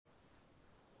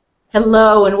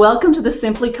Hello and welcome to the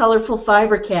Simply Colorful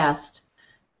FiberCast.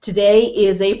 Today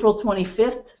is April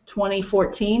 25th,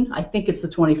 2014. I think it's the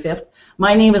 25th.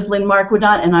 My name is Lynn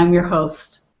Marquedant and I'm your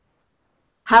host.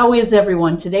 How is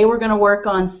everyone? Today we're going to work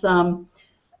on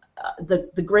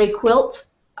the gray quilt.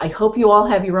 I hope you all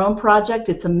have your own project.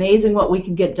 It's amazing what we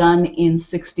can get done in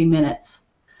 60 minutes.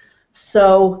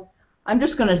 So I'm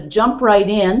just going to jump right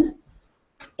in,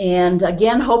 and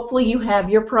again, hopefully you have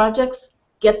your projects.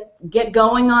 Get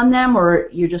going on them, or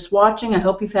you're just watching. I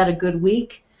hope you've had a good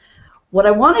week. What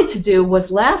I wanted to do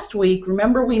was last week,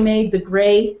 remember we made the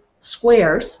gray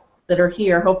squares that are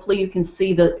here. Hopefully you can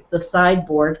see the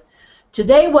sideboard.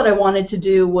 Today what I wanted to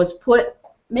do was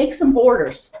make some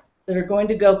borders that are going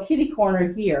to go kitty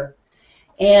corner here.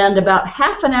 And about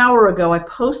half an hour ago I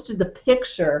posted the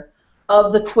picture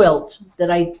of the quilt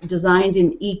that I designed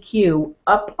in EQ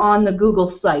up on the Google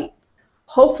site.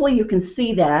 Hopefully you can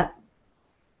see that.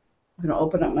 I'm going to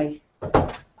open up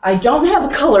I don't have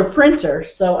a color printer,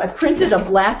 so I printed a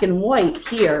black and white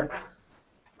here.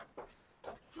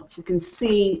 If you can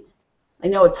see, I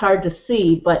know it's hard to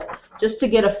see, but just to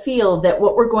get a feel that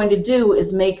what we're going to do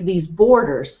is make these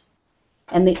borders.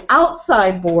 And the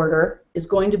outside border is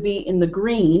going to be in the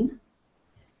green,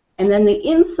 and then the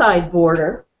inside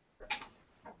border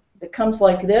that comes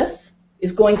like this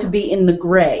is going to be in the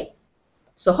gray.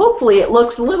 So hopefully it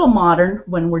looks a little modern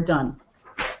when we're done.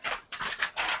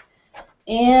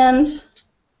 And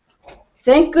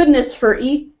thank goodness for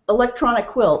electronic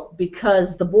quilt,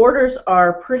 because the borders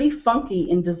are pretty funky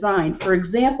in design. For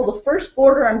example, the first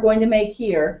border I'm going to make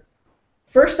here,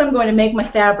 first I'm going to make my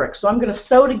fabric. So I'm going to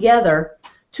sew together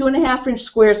 2.5-inch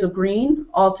squares of green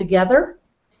all together,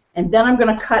 and then I'm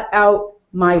going to cut out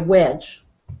my wedge.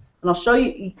 And I'll show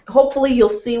you, hopefully you'll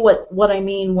see what I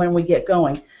mean when we get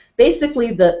going.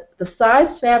 Basically the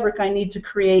size fabric I need to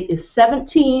create is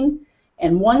 17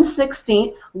 and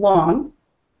 1/16 long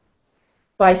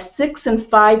by 6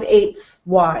 5/8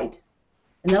 wide.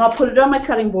 And then I'll put it on my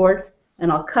cutting board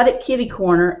and I'll cut it kitty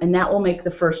corner, and that will make the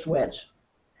first wedge.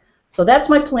 So that's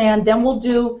my plan. Then we'll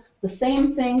do the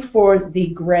same thing for the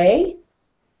gray,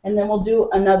 and then we'll do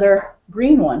another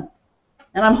green one.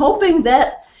 And I'm hoping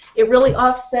that it really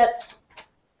offsets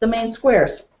the main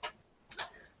squares.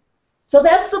 So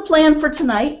that's the plan for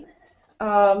tonight.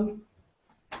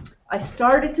 I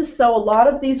started to sew a lot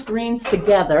of these greens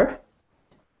together,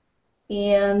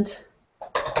 and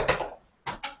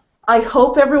I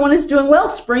hope everyone is doing well.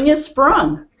 Spring is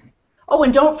sprung. Oh,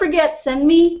 and don't forget, send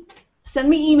me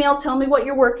email, tell me what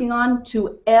you're working on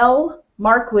to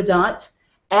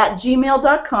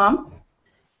lmarquedant@gmail.com,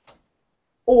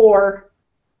 or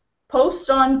post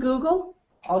on Google.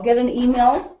 I'll get an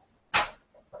email.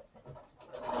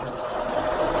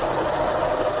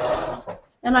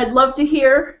 And I'd love to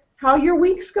hear how your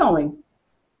week's going.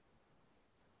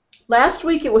 Last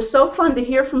week it was so fun to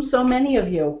hear from so many of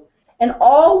you. And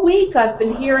all week I've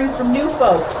been hearing from new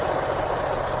folks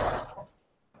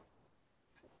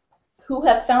who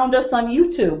have found us on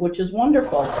YouTube, which is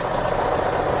wonderful.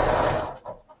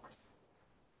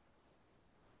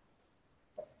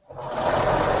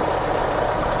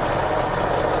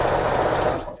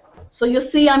 So you'll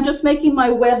see I'm just making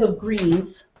my web of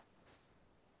greens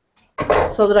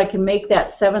so that I can make that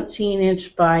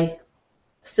 17-inch by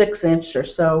 6-inch or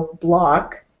so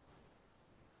block.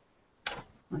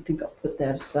 I think I'll put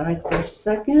that aside for a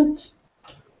second.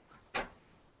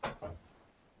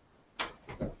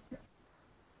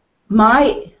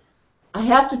 I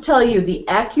have to tell you, the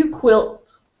EQ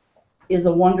quilt is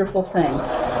a wonderful thing.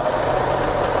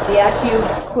 The EQ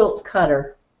quilt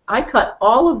cutter. I cut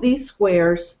all of these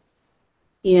squares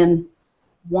in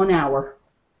 1 hour.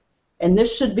 And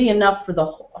this should be enough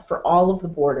for all of the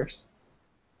borders.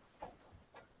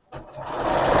 So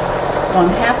I'm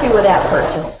happy with that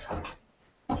purchase.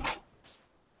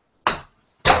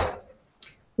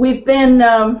 We've been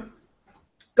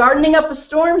gardening up a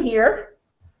storm here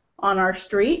on our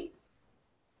street.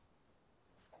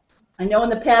 I know in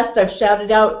the past I've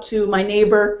shouted out to my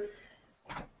neighbor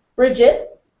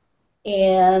Bridget,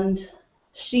 and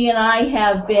she and I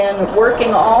have been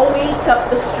working all week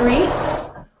up the street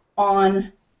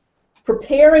on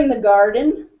preparing the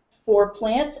garden for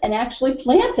plants and actually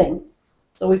planting.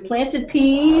 So we planted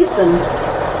peas and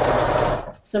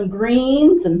some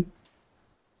greens, and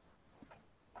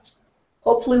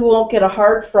hopefully we won't get a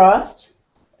hard frost.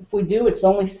 If we do, it's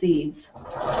only seeds.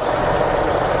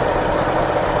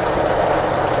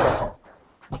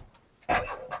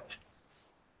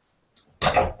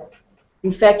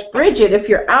 In fact, Bridget, if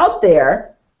you're out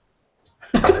there,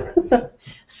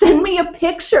 send me a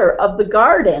picture of the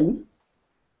garden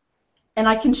and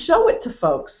I can show it to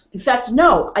folks. In fact,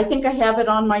 no, I think I have it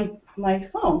on my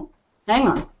phone. Hang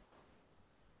on.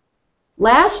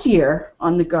 Last year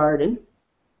on the garden,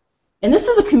 and this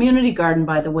is a community garden,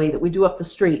 by the way, that we do up the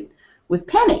street with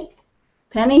Penny.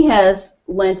 Penny has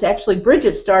lent, actually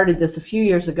Bridget started this a few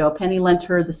years ago. Penny lent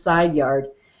her the side yard,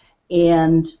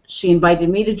 and she invited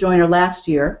me to join her last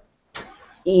year.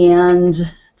 And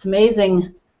it's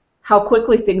amazing how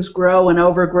quickly things grow and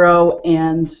overgrow,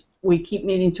 and we keep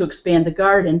needing to expand the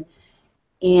garden.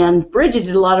 And Bridget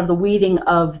did a lot of the weeding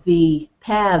of the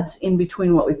paths in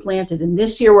between what we planted. And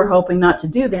this year we're hoping not to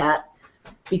do that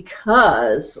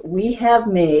because we have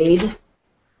made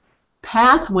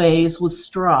pathways with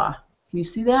straw. Can you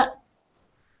see that?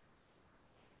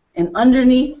 And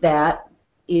underneath that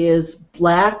is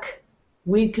black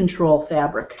weed control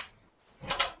fabric.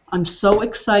 I'm so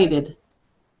excited.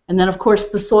 And then, of course,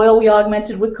 the soil we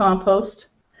augmented with compost.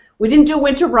 We didn't do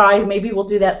winter rye. Maybe we'll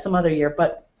do that some other year.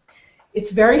 But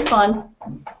it's very fun.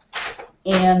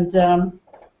 And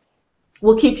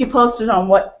we'll keep you posted on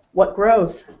what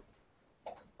grows.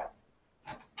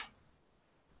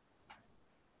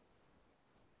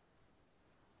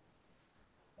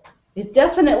 It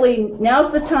definitely,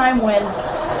 now's the time when,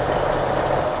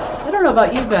 I don't know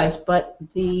about you guys, but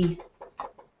the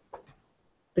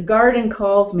garden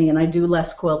calls me and I do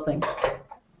less quilting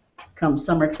come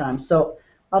summertime. So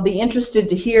I'll be interested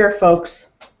to hear,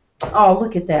 folks. Oh,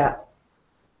 look at that.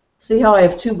 See how I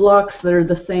have two blocks that are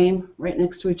the same right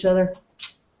next to each other?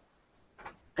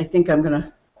 I think I'm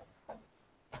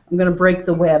gonna break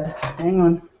the web. Hang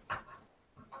on.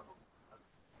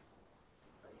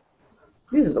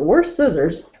 These are the worst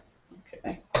scissors.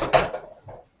 Okay.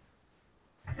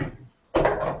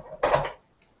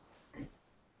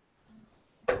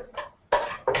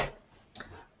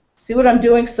 See what I'm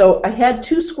doing? So I had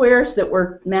two squares that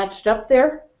were matched up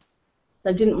there.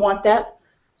 I didn't want that,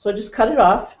 so I just cut it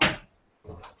off.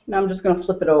 Now I'm just going to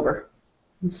flip it over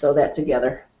and sew that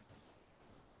together.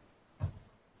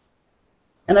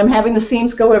 And I'm having the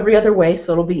seams go every other way,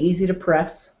 so it'll be easy to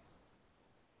press.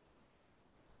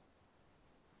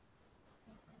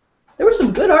 There were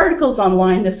some good articles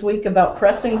online this week about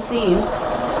pressing seams.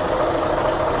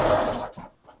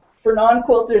 For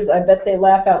non-quilters, I bet they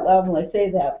laugh out loud when I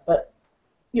say that, but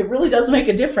it really does make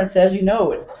a difference, as you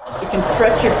know. It can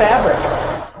stretch your fabric.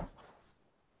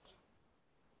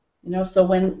 You know, so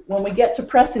when we get to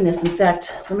pressing this, in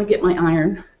fact, let me get my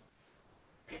iron,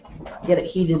 get it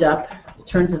heated up. It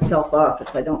turns itself off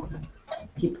if I don't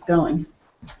keep it going.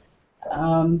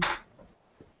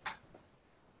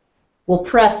 We'll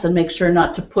press and make sure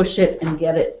not to push it and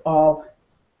get it all,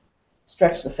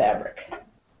 stretch the fabric.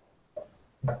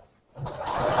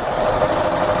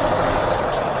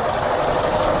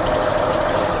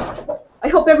 I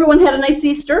hope everyone had a nice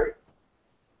Easter.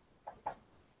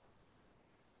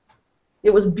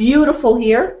 It was beautiful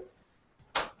here.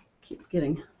 Keep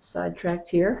getting sidetracked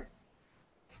here.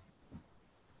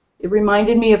 It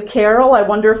reminded me of Carol. I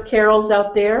wonder if Carol's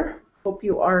out there. Hope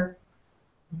you are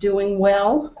doing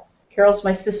well. Carol's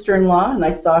my sister-in-law, and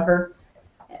I saw her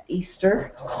at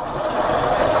Easter.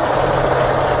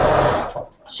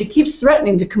 She keeps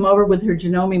threatening to come over with her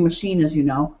Janome machine, as you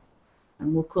know,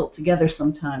 and we'll quilt together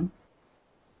sometime.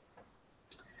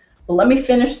 Well, let me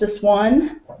finish this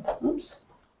one. Oops.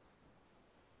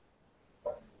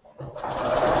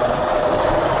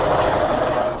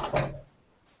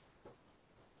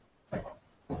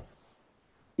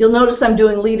 You'll notice I'm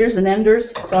doing leaders and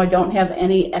enders, so I don't have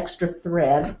any extra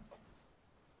thread.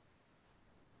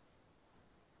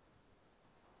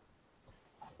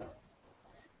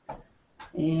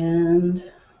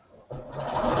 And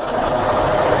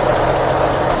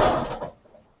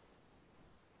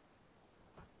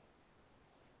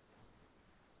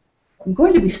I'm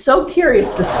going to be so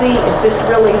curious to see if this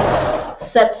really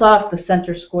sets off the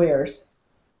center squares.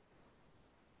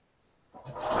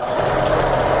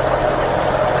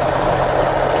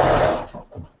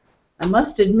 I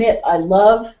must admit, I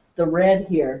love the red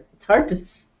here. It's hard to,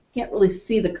 can't really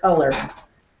see the color,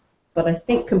 but I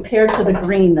think compared to the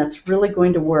green, that's really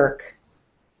going to work.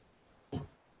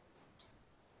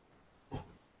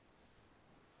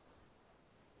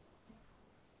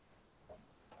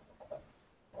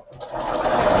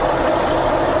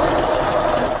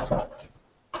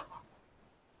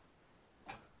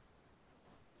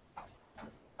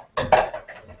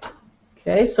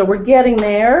 Okay, so we're getting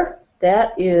there.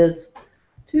 That is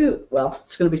well,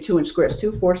 it's going to be 2-inch squares.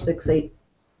 2, 4, 6, 8,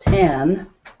 10.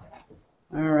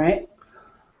 All right.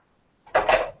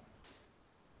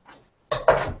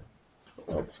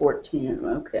 14.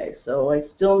 Okay, so I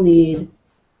still need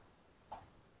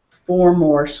 4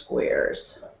 more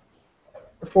squares.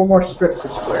 or 4 more strips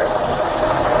of squares.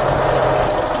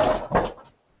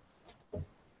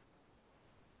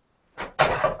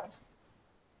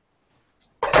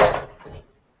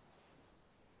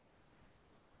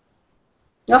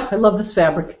 Oh, I love this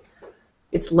fabric.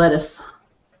 It's lettuce.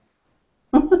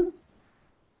 Okay.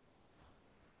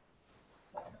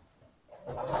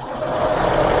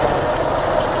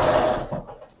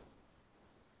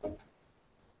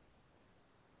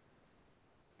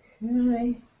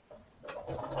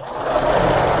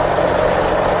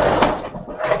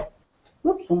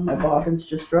 Whoops, one of my bobbins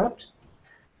just dropped.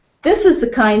 This is the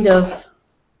kind of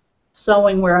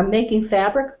sewing where I'm making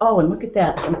fabric. Oh, and look at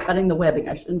that. I'm cutting the webbing.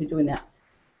 I shouldn't be doing that.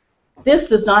 This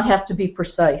does not have to be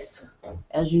precise,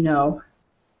 as you know.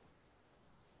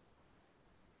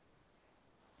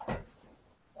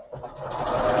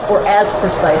 Or as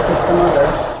precise as some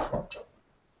other.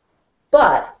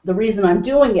 But the reason I'm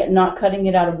doing it and not cutting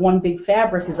it out of one big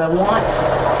fabric is I want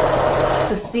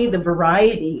to see the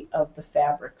variety of the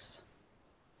fabrics.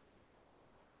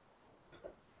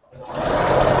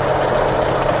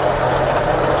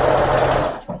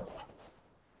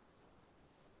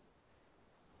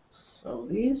 Sew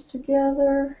these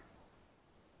together.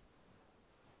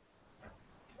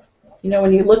 You know,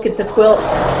 when you look at the quilt,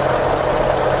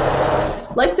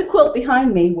 like the quilt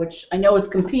behind me, which I know is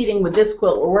competing with this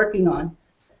quilt we're working on,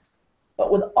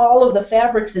 but with all of the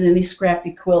fabrics in any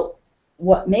scrappy quilt,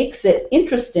 what makes it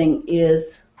interesting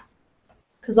is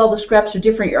because all the scraps are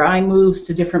different, your eye moves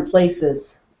to different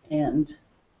places, and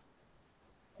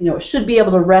you know, it should be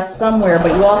able to rest somewhere,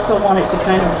 but you also want it to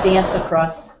kind of dance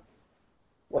across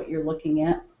what you're looking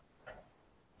at,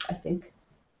 I think.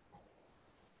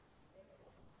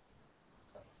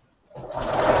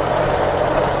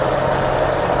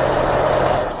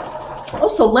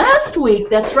 Oh, so last week,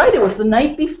 that's right, it was the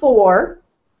night before,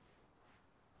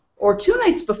 or 2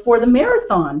 nights before the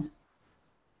marathon.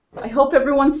 I hope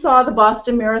everyone saw the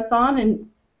Boston Marathon, and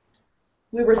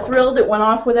we were thrilled it went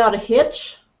off without a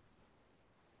hitch.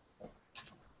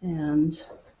 And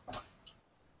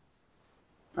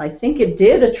I think it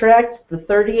did attract the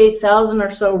 38,000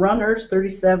 or so runners,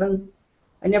 37.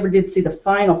 I never did see the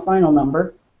final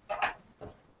number.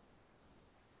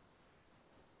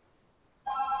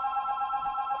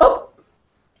 Oh,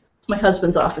 it's my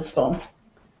husband's office phone.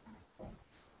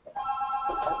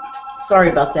 Sorry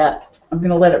about that. I'm going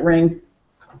to let it ring.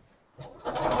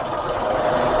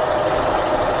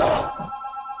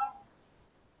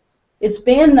 It's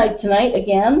band night tonight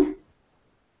again,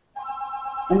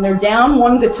 and they're down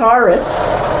one guitarist.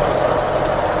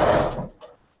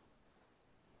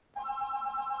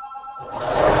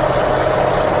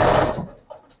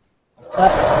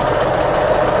 But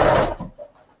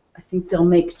I think they'll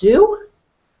make do.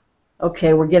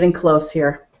 Okay, we're getting close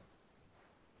here.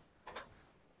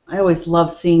 I always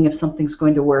love seeing if something's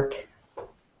going to work.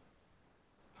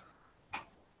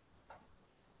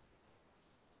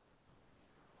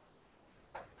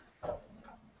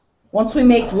 Once we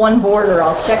make one border,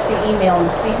 I'll check the email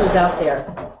and see who's out there.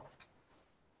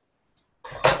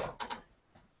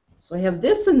 So I have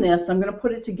this and this. I'm going to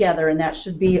put it together, and that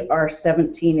should be our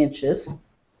 17 inches.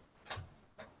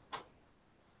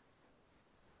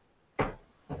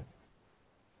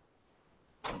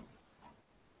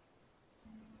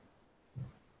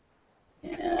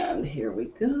 And here we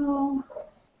go.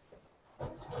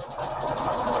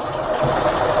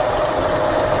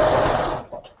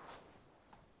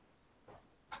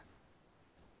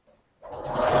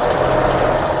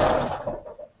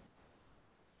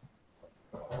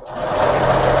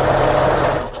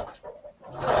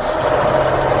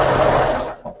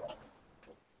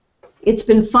 It's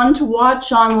been fun to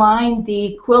watch online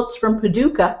the quilts from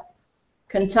Paducah,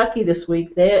 Kentucky this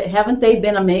week. Haven't they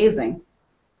been amazing?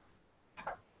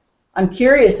 I'm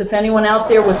curious if anyone out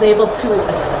there was able to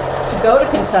go to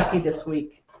Kentucky this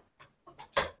week.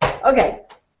 Okay,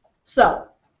 so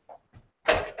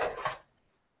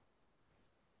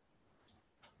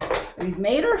we've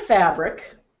made our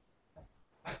fabric.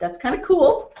 That's kind of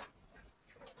cool.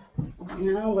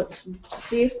 Now let's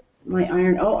see if my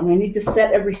iron, oh, and I need to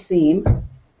set every seam.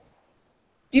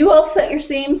 Do you all set your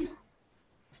seams?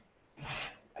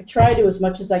 I try to as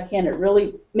much as I can. It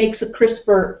really makes a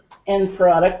crisper end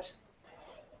product.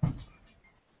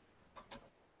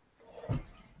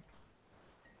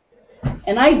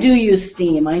 And I do use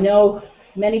steam. I know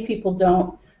many people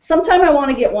don't. Sometimes I want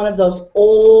to get one of those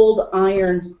old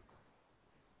irons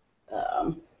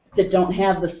that don't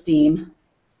have the steam.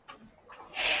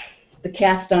 The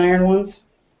cast iron ones.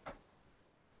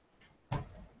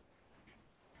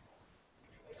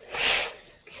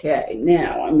 Okay,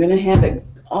 now I'm going to have it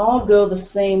all go the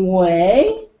same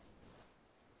way.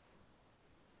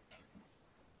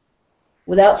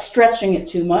 without stretching it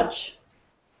too much.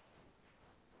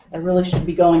 I really should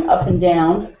be going up and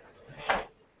down.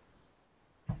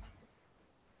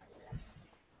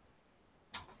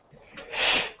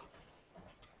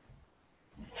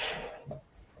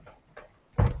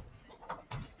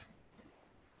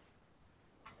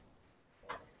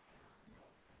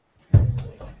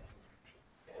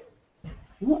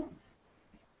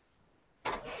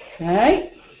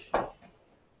 Okay,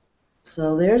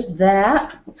 so there's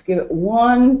that. Let's give it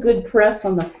one good press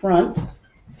on the front.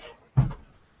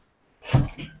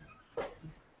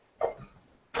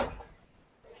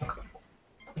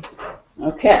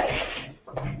 Okay,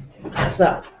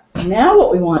 so now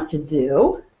what we want to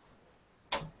do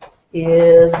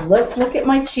is let's look at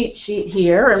my cheat sheet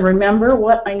here and remember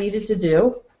what I needed to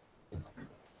do.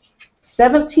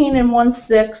 17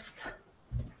 1/6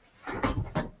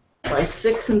 by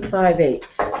 6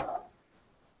 5/8.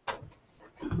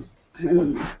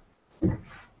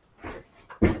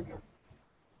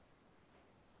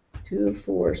 2,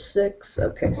 4, 6.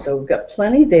 Okay, so we've got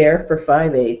plenty there for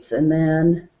 5/8, and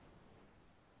then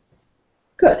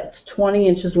good, it's 20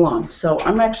 inches long. So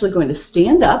I'm actually going to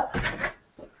stand up.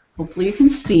 Hopefully you can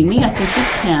see me. I think you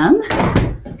can.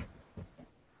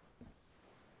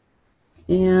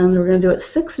 And we're going to do it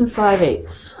 6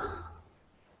 5/8.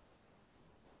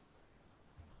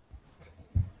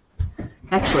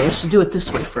 Actually, I should do it this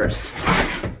way first.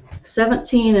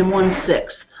 17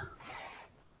 1/6.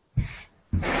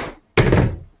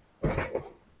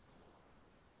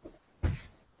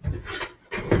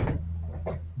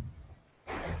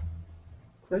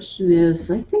 Question is,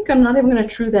 I think I'm not even going to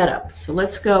true that up. So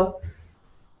let's go.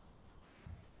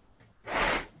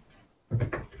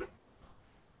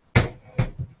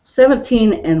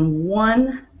 (17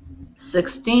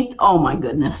 1/16). Oh my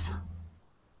goodness.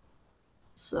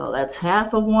 So that's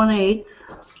half of 1/8.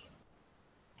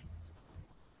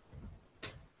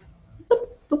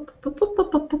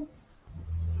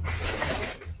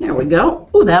 There we go.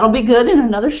 Oh, that'll be good in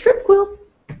another strip quilt.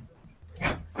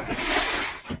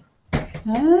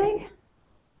 Okay.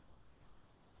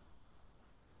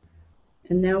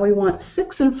 And now we want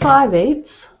 6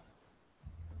 5/8.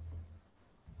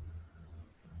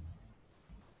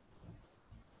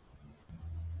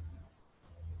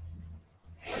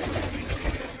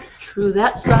 True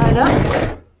that side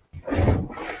up.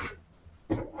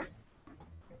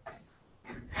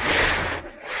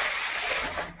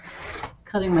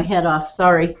 Cutting my head off,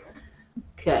 sorry.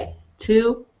 Okay,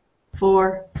 2,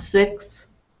 4, 6,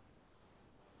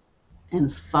 and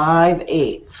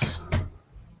 5/8.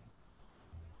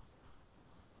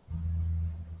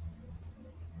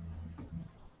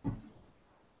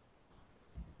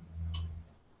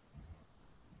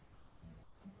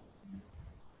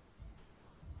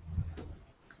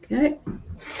 Okay.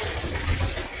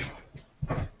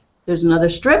 There's another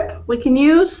strip we can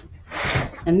use.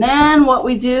 And then what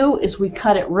we do is we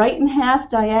cut it right in half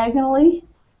diagonally.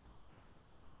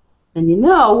 And you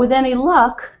know, with any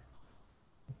luck,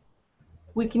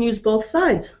 we can use both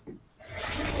sides.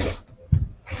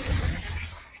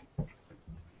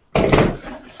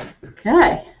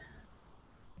 Okay.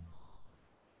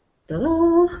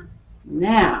 Ta-da!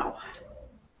 Now,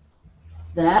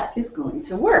 that is going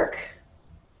to work.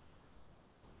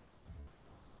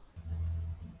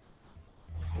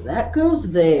 So that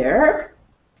goes there.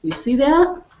 You see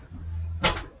that?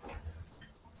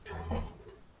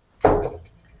 Did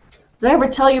I ever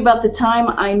tell you about the time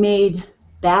I made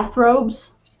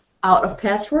bathrobes out of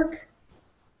patchwork?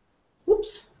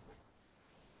 Whoops.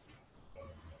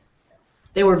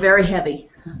 They were very heavy.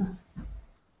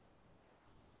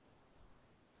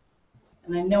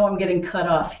 And I know I'm getting cut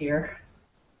off here.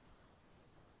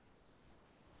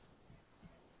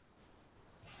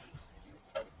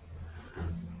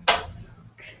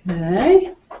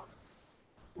 Okay.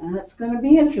 That's going to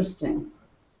be interesting.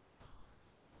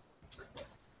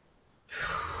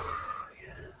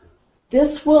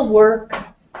 This will work.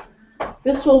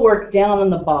 This will work down on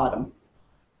the bottom.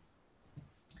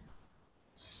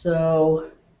 So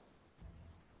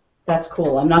that's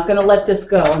cool. I'm not going to let this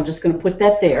go. I'm just going to put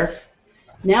that there.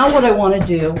 Now what I want to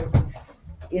do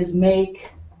is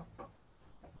make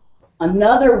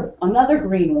another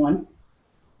green one,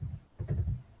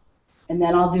 and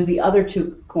then I'll do the other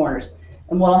two corners.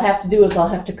 And what I'll have to do is I'll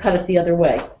have to cut it the other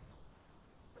way.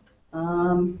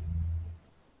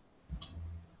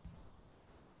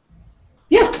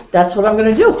 Yeah, that's what I'm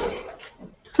going to do.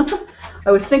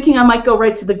 I was thinking I might go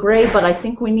right to the gray, but I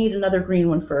think we need another green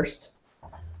one first.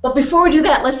 But before we do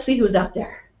that, let's see who's out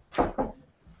there.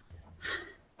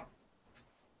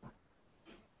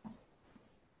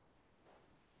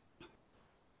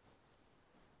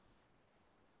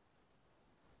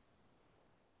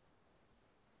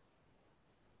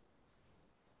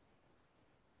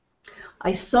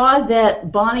 I saw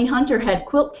that Bonnie Hunter had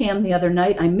Quilt Cam the other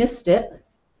night. I missed it.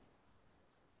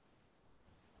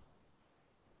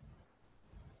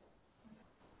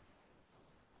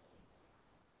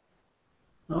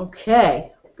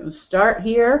 Okay, I'm going to start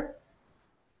here.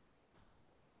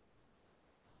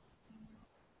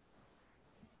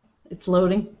 It's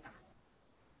loading.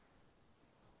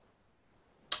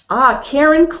 Ah,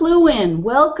 Karen Cluin,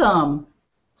 welcome.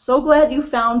 So glad you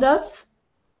found us.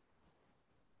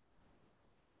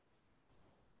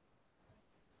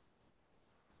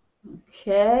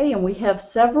 Okay, and we have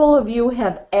several of you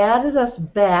have added us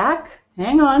back.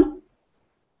 Hang on.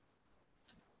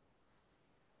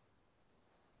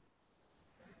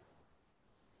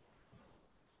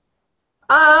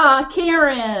 Ah,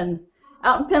 Karen,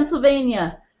 out in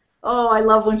Pennsylvania. Oh, I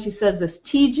love when she says this.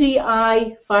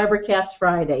 TGI FiberCast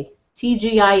Friday.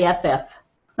 TGIFF.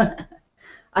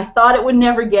 I thought it would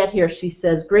never get here, she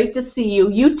says. Great to see you.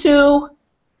 You too.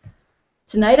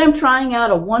 Tonight I'm trying out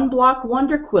a One Block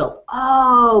Wonder quilt.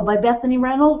 Oh, by Bethany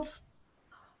Reynolds.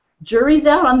 Jury's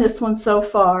out on this one so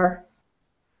far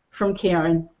from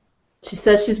Karen. She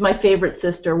says she's my favorite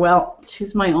sister. Well,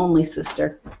 she's my only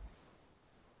sister.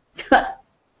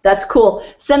 That's cool.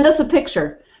 Send us a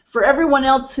picture. For everyone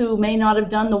else who may not have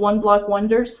done the One Block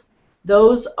Wonders,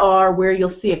 those are where you'll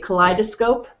see a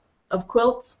kaleidoscope of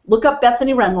quilts. Look up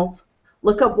Bethany Reynolds,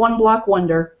 look up One Block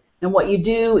Wonder, and what you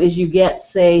do is you get,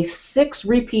 say, 6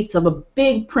 repeats of a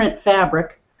big print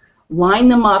fabric, line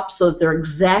them up so that they're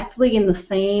exactly in the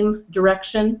same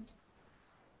direction.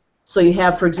 So you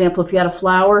have, for example, if you had a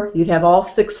flower, you'd have all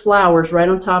 6 flowers right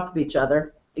on top of each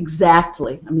other.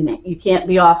 Exactly. I mean, you can't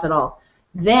be off at all.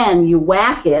 Then you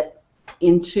whack it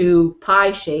into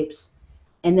pie shapes,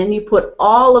 and then you put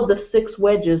all of the 6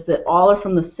 wedges that all are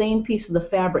from the same piece of the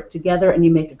fabric together, and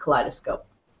you make a kaleidoscope.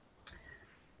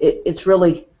 It's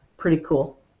really pretty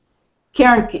cool.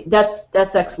 Karen, that's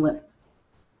excellent.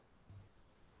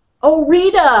 Oh,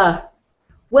 Rita,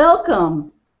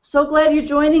 welcome. So glad you're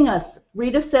joining us.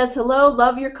 Rita says, hello,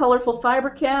 love your colorful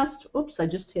FiberCast. Oops, I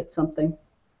just hit something.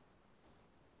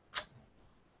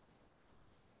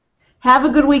 Have a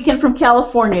good weekend from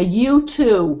California. You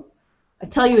too. I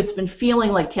tell you, it's been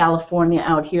feeling like California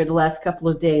out here the last couple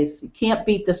of days. You can't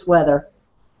beat this weather.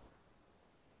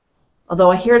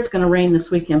 Although I hear it's going to rain this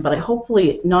weekend, but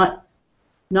hopefully not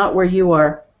where you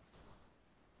are.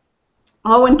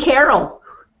 Oh, and Carol.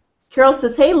 Carol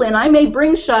says, hey, Lynn, I may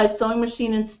bring Shy's sewing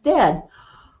machine instead.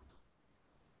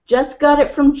 Just got it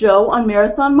from Joe on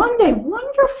Marathon Monday.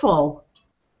 Wonderful.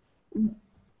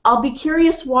 I'll be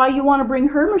curious why you want to bring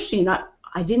her machine.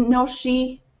 I didn't know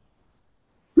she...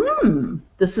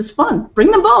 this is fun.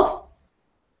 Bring them both.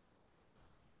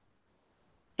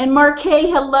 And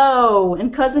Marquet, hello.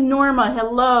 And Cousin Norma,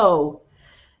 hello.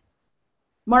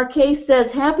 Marquet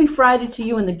says, happy Friday to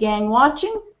you and the gang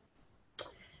watching.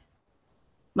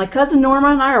 My cousin Norma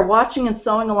and I are watching and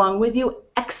sewing along with you.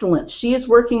 Excellent. She is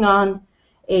working on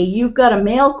a You've Got a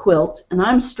Mail quilt, and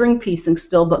I'm string piecing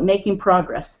still, but making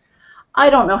progress. I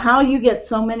don't know how you get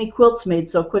so many quilts made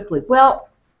so quickly. Well,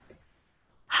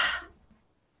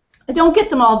 I don't get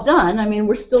them all done. I mean,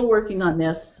 we're still working on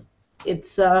this.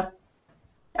 It's and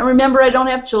remember, I don't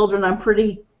have children.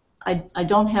 I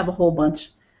don't have a whole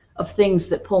bunch of things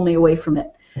that pull me away from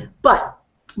it. But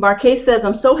Marquet says,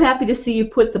 I'm so happy to see you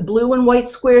put the blue and white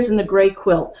squares in the gray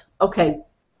quilt. Okay,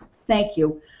 thank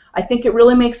you. I think it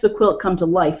really makes the quilt come to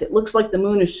life. It looks like the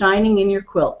moon is shining in your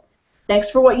quilt. Thanks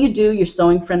for what you do, your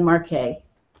sewing friend Marquet.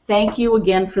 Thank you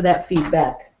again for that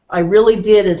feedback. I really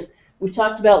did, as we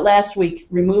talked about last week,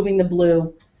 removing the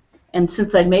blue. And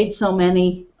since I made so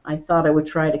many, I thought I would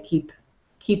try to keep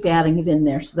adding it in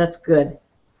there, so that's good.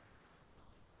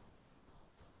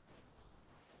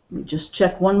 Let me just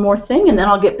check one more thing, and then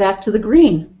I'll get back to the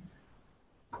green.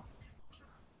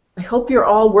 I hope you're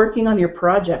all working on your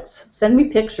projects. Send me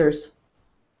pictures.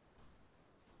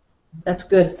 That's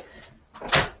good.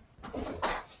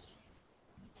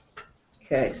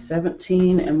 Okay,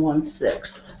 17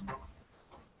 1/6.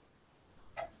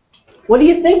 What do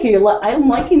you think? I'm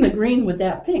liking the green with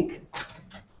that pink.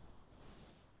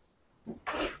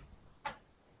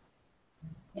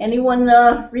 Anyone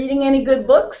reading any good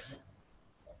books?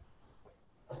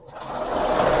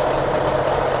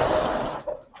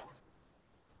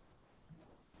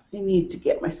 I need to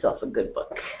get myself a good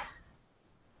book.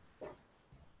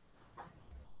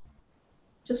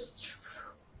 Just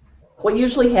what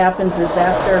usually happens is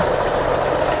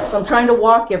so I'm trying to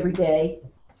walk every day.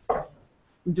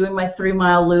 I'm doing my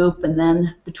 3-mile loop, and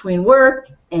then between work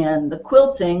and the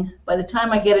quilting, by the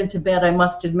time I get into bed, I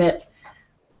must admit,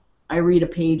 I read a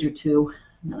page or two,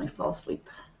 and then I fall asleep.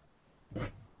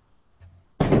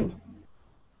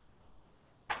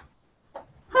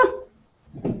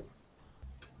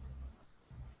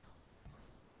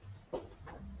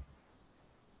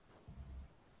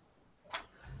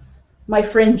 My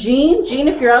friend Jean. Jean,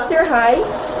 if you're out there, hi.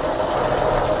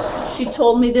 She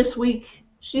told me this week,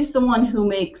 she's the one who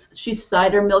she's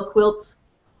cider mill quilts.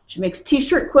 She makes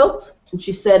t-shirt quilts, and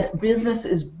she said business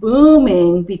is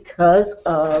booming because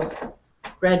of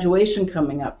graduation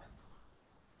coming up.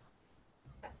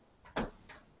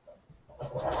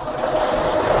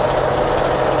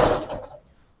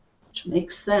 Which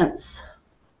makes sense.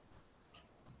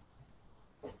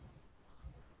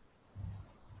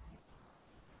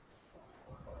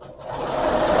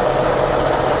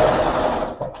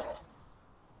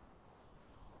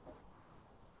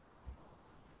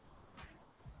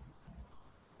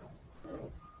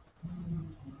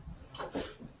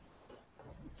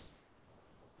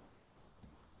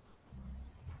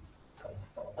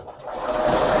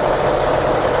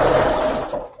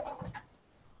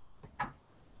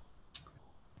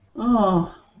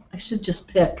 Oh, I should just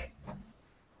pick.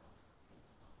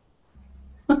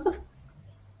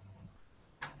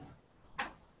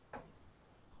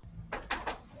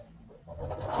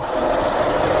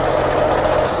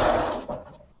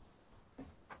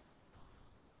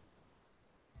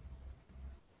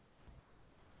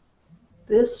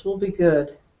 This will be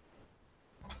good.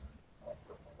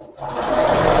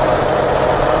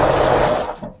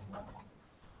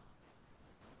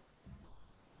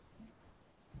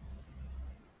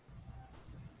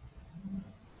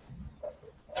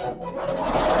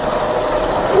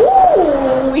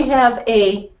 Ooh, we have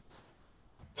a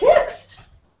text.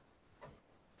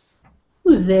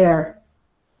 Who's there?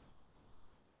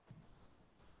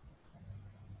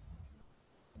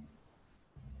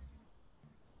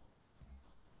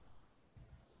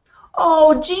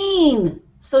 Oh, Jean.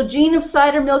 So Jean of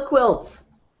Cider Mill Quilts.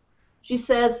 She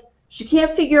says she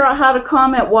can't figure out how to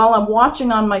comment while I'm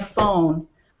watching on my phone,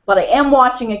 but I am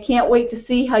watching. I can't wait to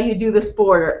see how you do this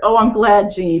border. Oh, I'm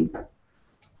glad, Jean.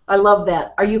 I love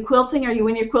that. Are you quilting? Are you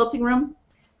in your quilting room?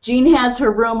 Jean has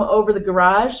her room over the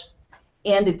garage,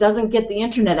 and it doesn't get the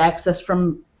internet access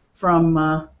from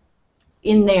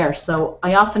in there. So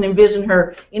I often envision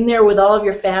her in there with all of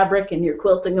your fabric and you're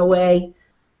quilting away.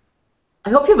 I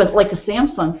hope you have like a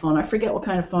Samsung phone. I forget what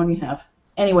kind of phone you have.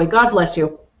 Anyway, God bless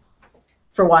you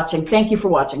for watching. Thank you for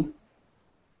watching.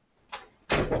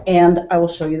 And I will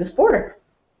show you this border.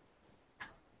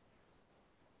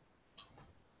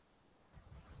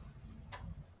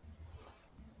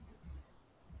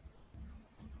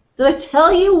 Did I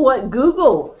tell you what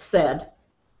Google said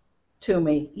to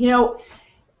me? You know,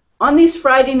 on these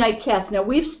Friday night casts, now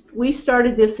we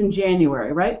started this in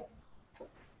January, right?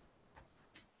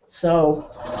 So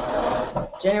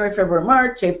January, February,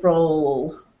 March,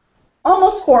 April,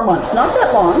 almost 4 months, not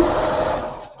that long.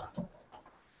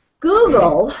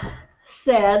 Google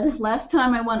said last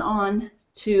time I went on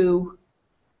to,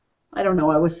 I don't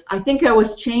know, I think I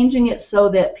was changing it so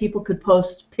that people could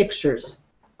post pictures.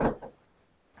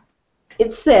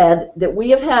 It said that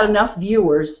we have had enough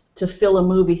viewers to fill a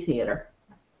movie theater.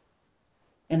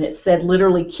 And it said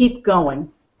literally keep going.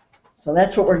 So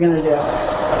that's what we're going to do.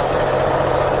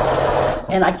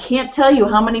 And I can't tell you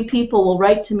how many people will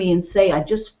write to me and say, I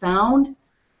just found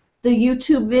the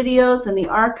YouTube videos and the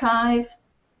archive,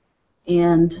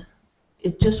 and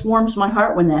it just warms my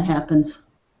heart when that happens,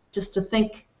 just to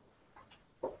think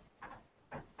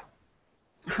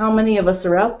how many of us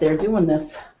are out there doing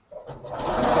this.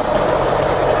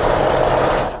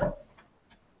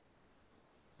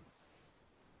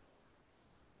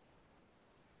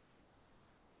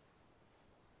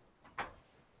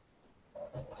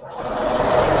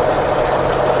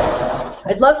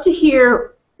 I'd love to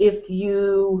hear if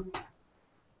you,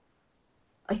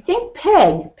 I think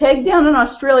Peg down in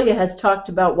Australia has talked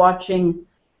about watching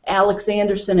Alex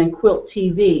Anderson and Quilt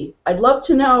TV. I'd love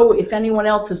to know if anyone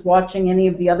else is watching any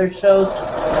of the other shows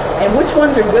and which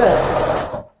ones are good.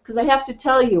 Because I have to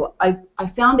tell you, I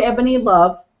found Ebony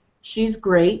Love. She's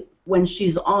great when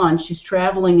she's on. She's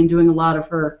traveling and doing a lot of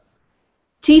her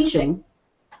teaching.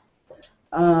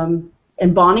 And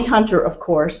Bonnie Hunter, of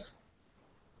course.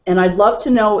 And I'd love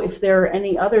to know if there are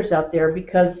any others out there,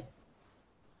 because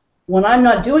when I'm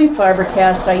not doing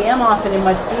FiberCast, I am often in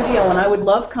my studio, and I would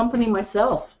love company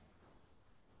myself.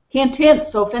 Hint, hint.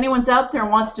 So if anyone's out there and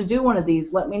wants to do one of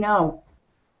these, let me know.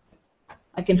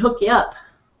 I can hook you up.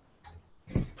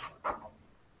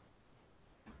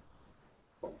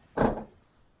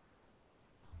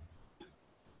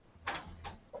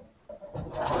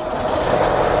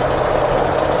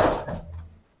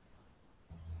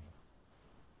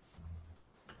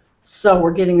 So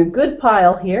we're getting a good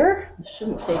pile here. This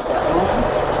shouldn't take that long.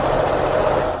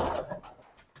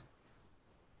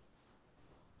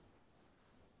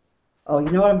 Oh,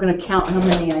 you know what? I'm going to count how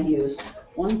many I used.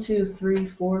 1, 2, 3,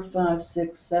 4, 5,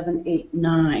 6, 7, 8,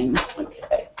 9.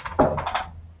 Okay.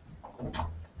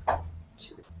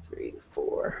 2, 3,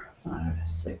 4, 5,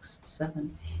 6,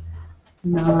 7,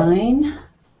 9.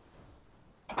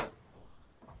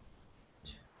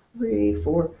 3,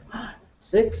 4,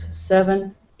 6,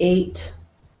 7, 8,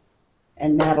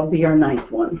 and that'll be our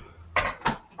 9th one.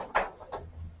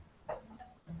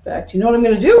 In fact, you know what I'm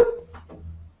going to do?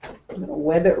 I'm going to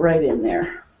web it right in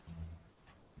there.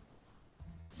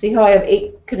 See how I have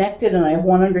 8 connected and I have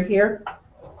 1 under here?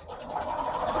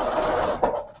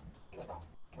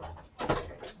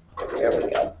 There we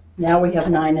go. Now we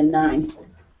have 9 and 9.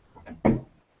 And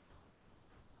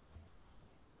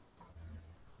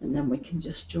then we can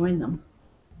just join them.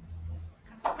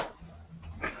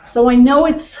 So I know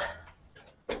it's,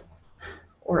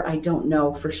 or I don't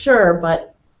know for sure,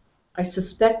 but I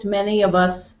suspect many of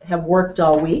us have worked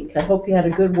all week. I hope you had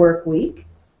a good work week.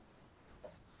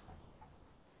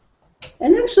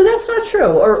 And actually that's not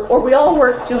true, or we all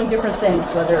worked doing different things,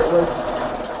 whether it was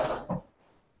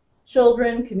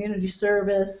children, community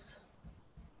service.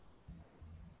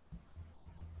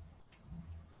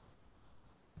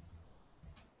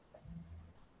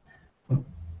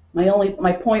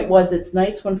 My point was it's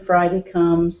nice when Friday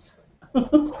comes.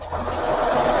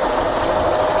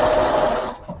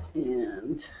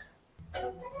 And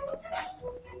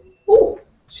oh,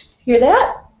 did you hear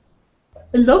that?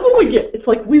 I love when we get, it's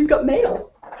like we've got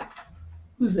mail.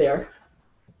 Who's there?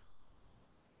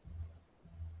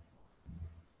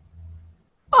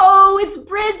 Oh, it's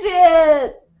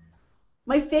Bridget!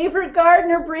 My favorite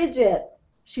gardener, Bridget.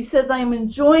 She says, I am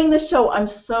enjoying the show. I'm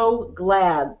so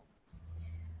glad.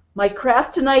 My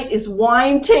craft tonight is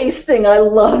wine tasting. I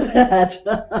love that.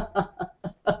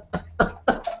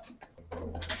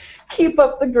 Keep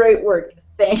up the great work.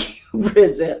 Thank you,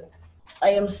 Bridget. I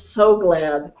am so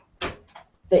glad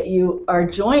that you are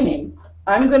joining.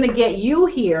 I'm going to get you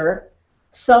here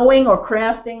sewing or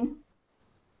crafting,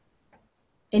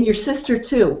 and your sister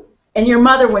too, and your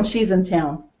mother when she's in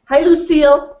town. Hi,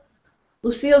 Lucille.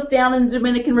 Lucille's down in the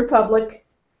Dominican Republic,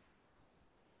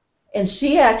 and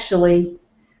she actually,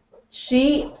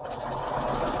 she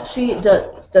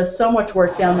does so much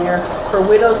work down there for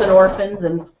widows and orphans,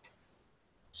 and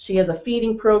she has a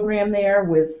feeding program there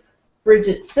with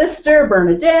Bridget's sister,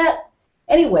 Bernadette.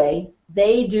 Anyway,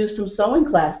 they do some sewing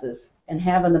classes and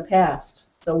have in the past.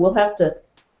 So we'll have to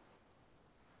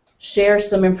share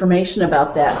some information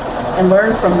about that and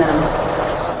learn from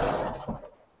them.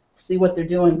 See what they're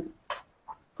doing.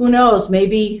 Who knows?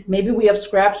 Maybe we have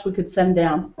scraps we could send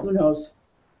down. Who knows?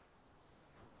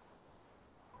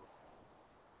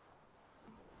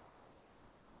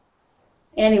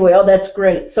 Anyway, oh, that's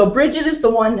great. So Bridget is the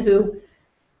one who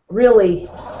really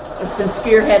has been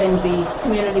spearheading the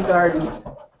community garden.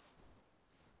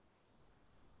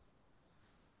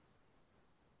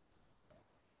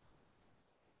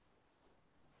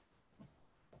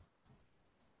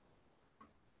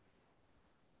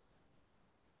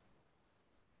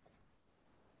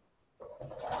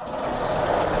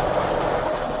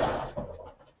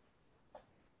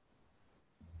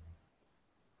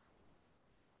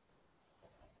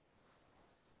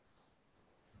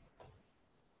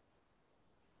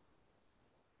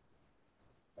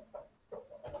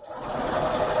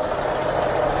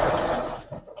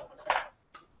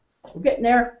 We're getting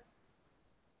there.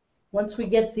 Once we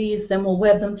get these, then we'll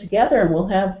web them together and we'll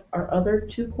have our other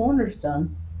 2 corners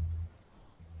done.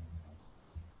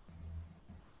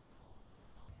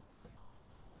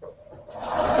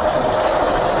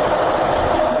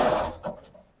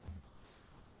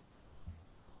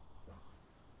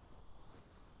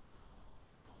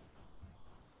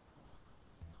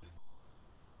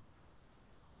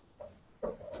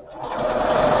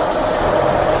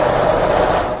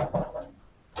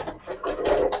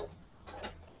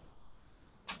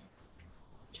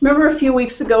 Remember a few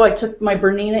weeks ago I took my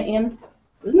Bernina in?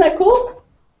 Isn't that cool?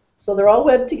 So they're all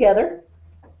webbed together.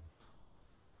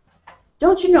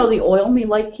 Don't you know the oil me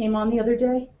light came on the other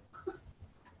day?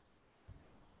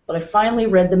 But I finally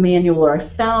read the manual, or I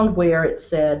found where it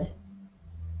said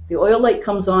the oil light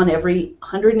comes on every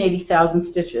 180,000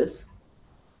 stitches,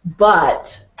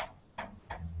 and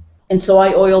so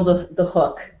I oil the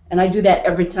hook, and I do that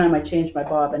every time I change my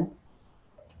bobbin.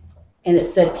 And it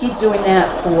said keep doing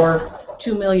that for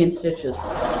 2 million stitches.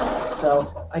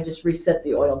 So I just reset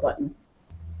the oil button.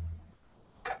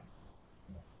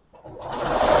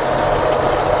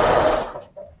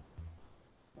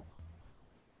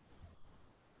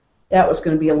 That was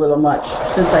going to be a little much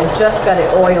since I just got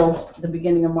it oiled the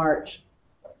beginning of March.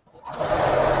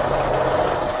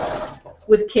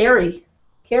 With Carrie.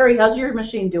 Carrie, how's your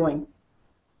machine doing?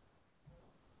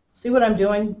 See what I'm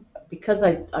doing? Because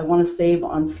I want to save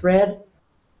on thread,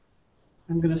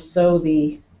 I'm going to sew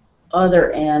the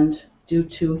other end, do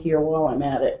two here while I'm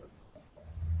at it.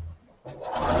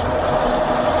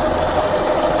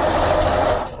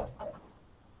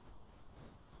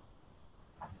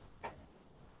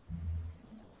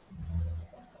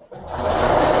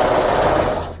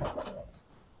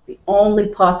 The only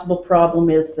possible problem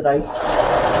is that I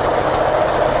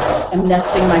am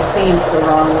nesting my seams the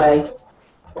wrong way.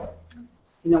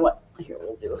 You know what? Here,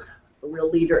 we'll do a real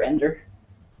leader ender.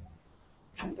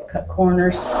 Trying to cut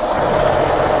corners. Go.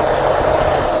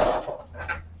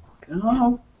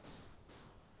 I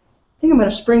think I'm going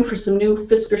to spring for some new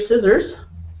Fisker scissors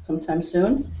sometime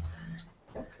soon.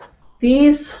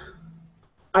 These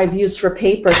I've used for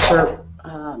paper for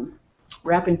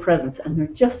wrapping presents, and they're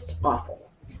just awful.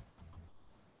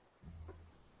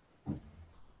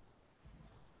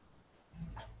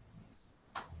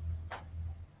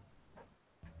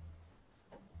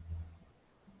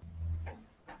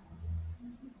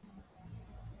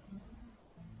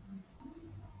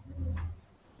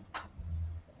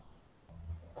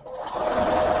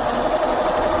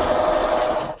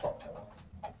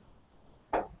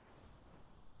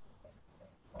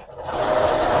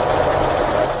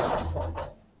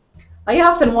 I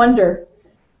often wonder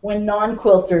when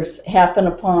non-quilters happen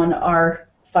upon our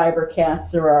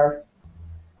FiberCasts or our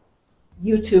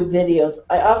YouTube videos,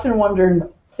 I often wonder and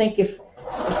think if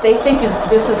they think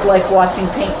this is like watching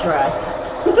paint dry.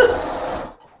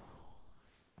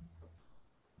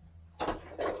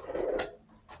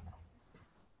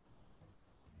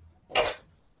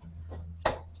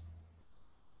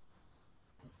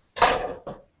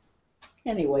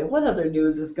 Anyway, what other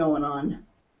news is going on?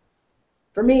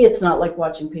 For me, it's not like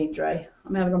watching paint dry.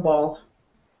 I'm having a ball.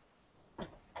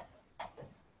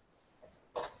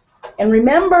 And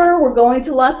remember, we're going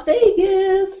to Las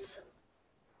Vegas.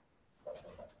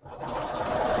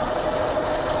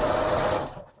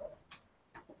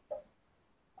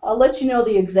 I'll let you know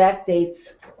the exact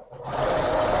dates.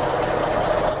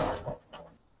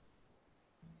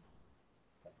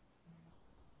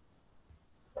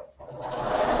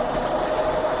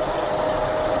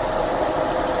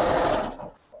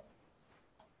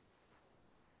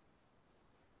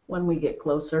 When we get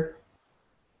closer.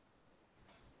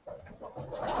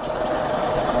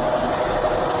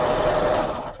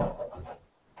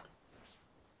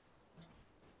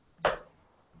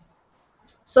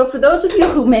 So for those of you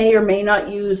who may or may not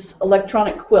use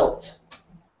electronic quilt,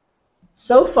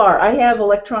 so far I have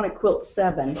electronic quilt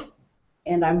 7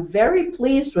 and I'm very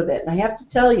pleased with it. And I have to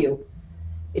tell you,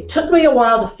 it took me a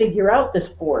while to figure out this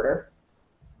border,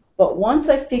 but once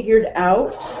I figured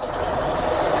out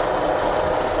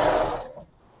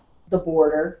the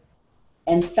border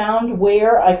and found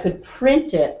where I could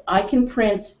print it, I can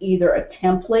print either a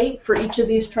template for each of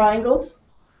these triangles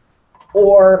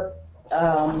or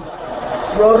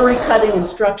rotary cutting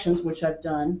instructions, which I've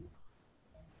done,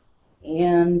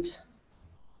 and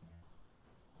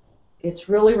it's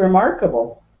really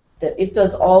remarkable that it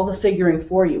does all the figuring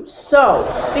for you. So,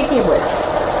 speaking of which,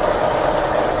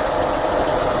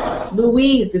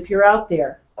 Louise, if you're out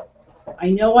there, I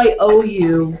know I owe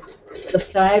you the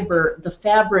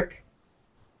fabric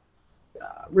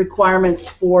requirements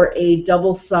for a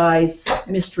double-size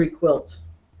mystery quilt.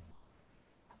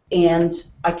 And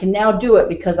I can now do it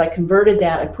because I converted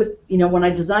that. I put, you know, when I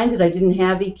designed it, I didn't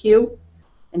have EQ,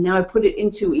 and now I put it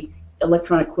into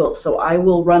electronic quilt, so I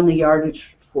will run the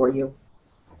yardage for you.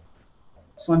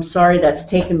 So I'm sorry that's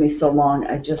taken me so long.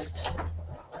 It's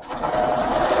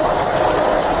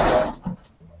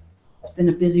been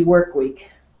a busy work week,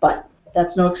 but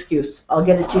that's no excuse. I'll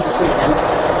get it to you this weekend.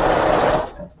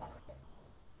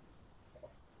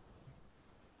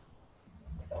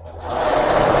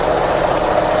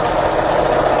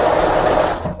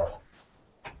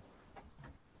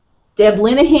 Deb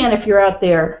Linehan, if you're out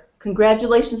there,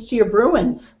 congratulations to your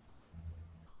Bruins.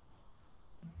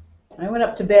 I went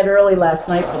up to bed early last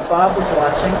night, but Bob was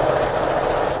watching.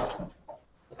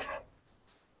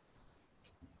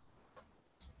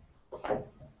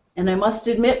 And I must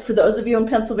admit, for those of you in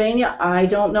Pennsylvania, I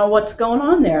don't know what's going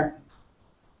on there.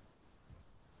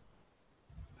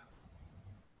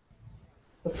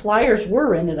 The Flyers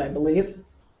were in it, I believe.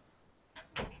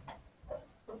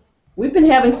 We've been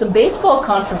having some baseball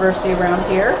controversy around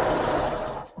here.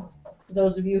 For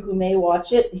those of you who may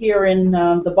watch it, here in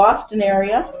the Boston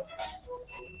area.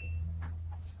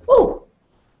 Oh,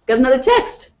 got another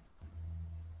text.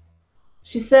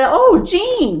 She said, oh,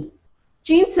 Jean.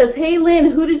 Jean says, hey,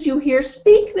 Lynn, who did you hear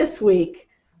speak this week?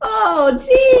 Oh,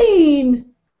 Jean.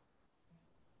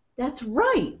 That's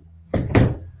right.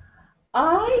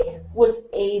 I was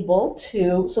able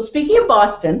to, so speaking of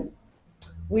Boston,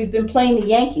 we've been playing the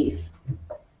Yankees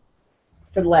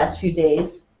for the last few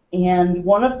days, and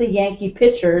one of the Yankee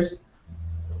pitchers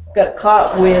got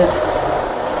caught with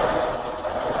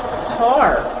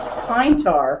pine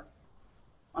tar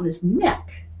on his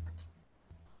neck.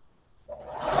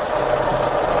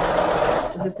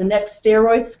 Is it the next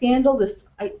steroid scandal?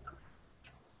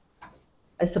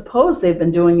 I suppose they've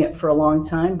been doing it for a long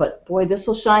time, but boy, this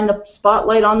will shine the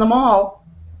spotlight on them all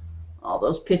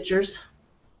those pitchers.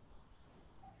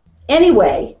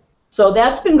 Anyway, so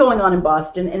that's been going on in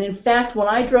Boston, and in fact, when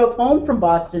I drove home from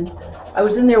Boston, I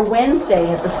was in there Wednesday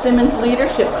at the Simmons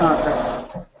Leadership Conference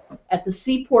at the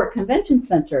Seaport Convention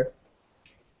Center.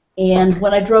 And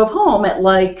when I drove home at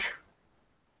like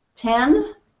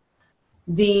 10,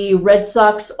 the Red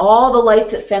Sox, all the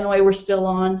lights at Fenway were still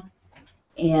on,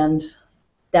 and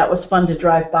that was fun to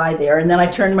drive by there. And then I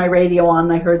turned my radio on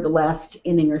and I heard the last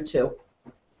inning or two.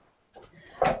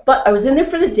 But I was in there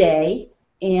for the day,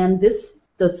 and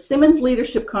the Simmons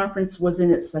Leadership Conference was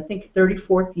in its, I think,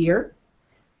 34th year.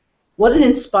 What an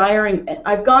inspiring,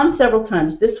 I've gone several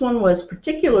times. This one was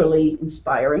particularly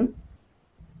inspiring.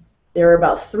 There are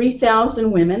about 3,000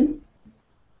 women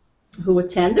who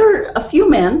attend. There are a few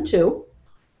men, too.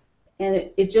 And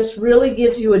it just really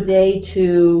gives you a day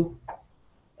to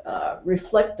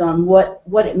reflect on what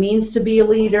it means to be a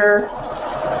leader,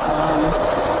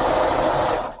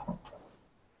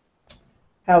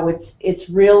 how it's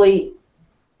really,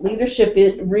 leadership,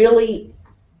 it really,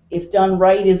 if done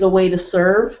right, is a way to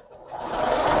serve.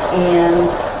 And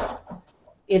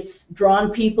it's drawn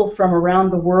people from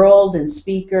around the world and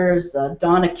speakers.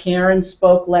 Donna Karen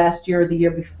spoke last year or the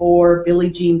year before. Billie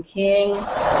Jean King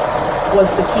was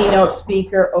the keynote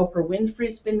speaker. Oprah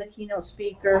Winfrey's been the keynote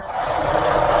speaker.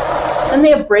 And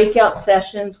they have breakout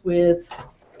sessions with,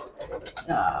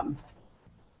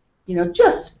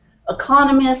 just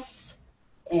economists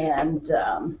and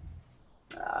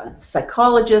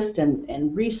psychologists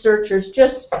and researchers,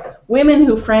 just women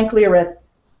who, frankly, are at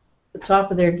the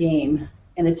top of their game.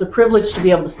 And it's a privilege to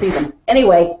be able to see them.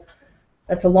 Anyway,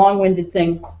 that's a long-winded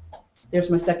thing. There's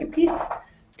my second piece.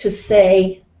 To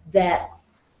say that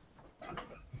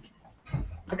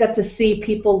I got to see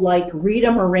people like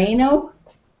Rita Moreno,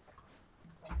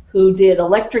 who did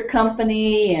Electric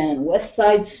Company and West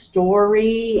Side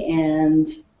Story, and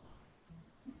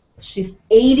she's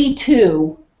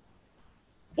 82,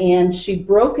 and she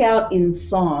broke out in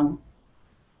song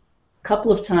a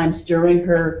couple of times during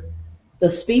the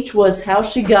speech was how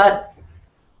she got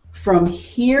from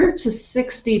here to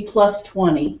 60 plus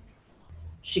 20.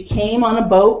 She came on a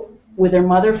boat with her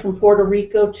mother from Puerto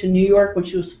Rico to New York when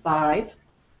she was 5.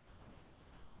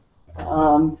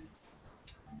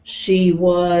 She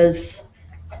was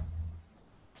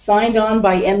signed on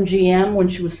by MGM when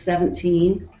she was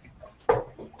 17,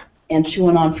 and she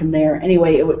went on from there.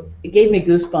 Anyway, it gave me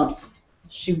goosebumps.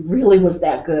 She really was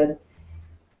that good.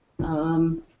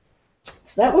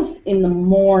 So that was in the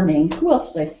morning. Who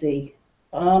else did I see?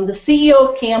 The CEO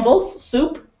of Campbell's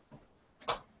Soup.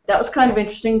 That was kind of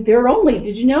interesting. There are only,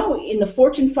 did you know, in the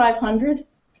Fortune 500,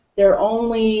 there are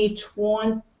only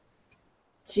 22,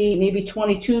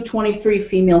 23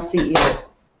 female CEOs.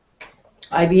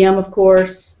 IBM, of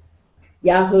course,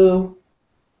 Yahoo.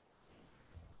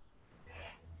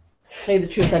 To tell you the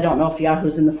truth, I don't know if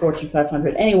Yahoo's in the Fortune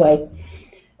 500. Anyway,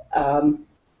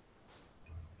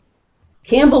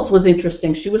 Campbell's was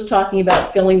interesting. She was talking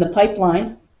about filling the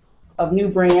pipeline of new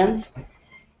brands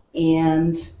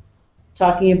and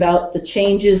talking about the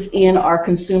changes in our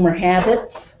consumer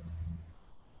habits,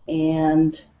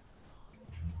 and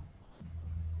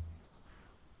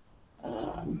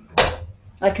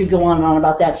I could go on and on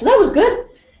about that. So that was good.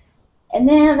 And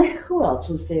then who else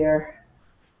was there?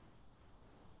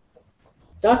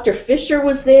 Dr. Fisher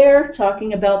was there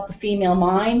talking about the female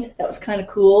mind. That was kind of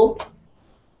cool.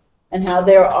 And how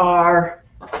there are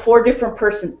 4 different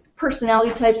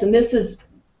personality types. And this is,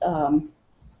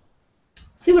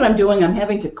 see what I'm doing? I'm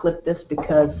having to clip this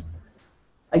because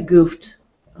I goofed.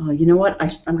 You know what?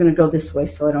 I'm going to go this way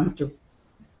so I don't have to.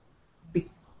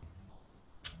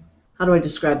 How do I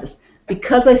describe this?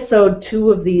 Because I sewed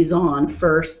 2 of these on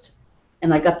first,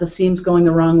 and I got the seams going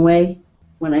the wrong way,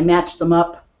 when I matched them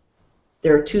up,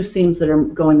 there are 2 seams that are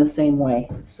going the same way.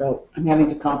 So I'm having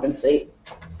to compensate.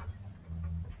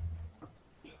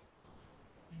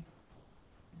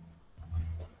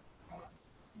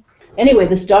 Anyway,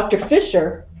 this Dr.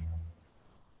 Fisher,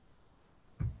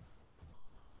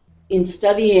 in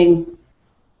studying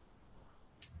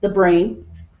the brain,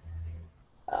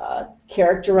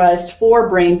 characterized 4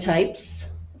 brain types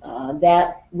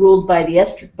that ruled by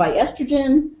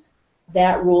estrogen,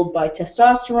 that ruled by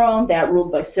testosterone, that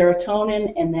ruled by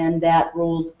serotonin, and then that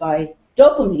ruled by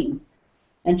dopamine.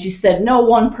 And she said no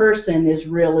one person is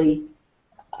really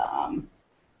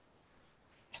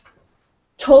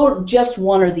just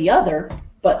one or the other,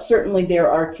 but certainly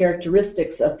there are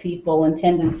characteristics of people and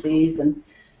tendencies, and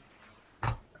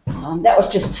that was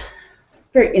just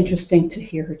very interesting to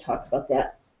hear her talk about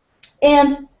that.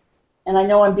 And I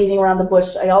know I'm beating around the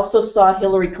bush, I also saw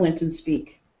Hillary Clinton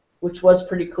speak, which was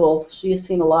pretty cool. She has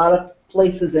seen a lot of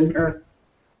places in her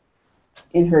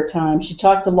time. She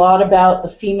talked a lot about the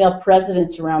female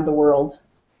presidents around the world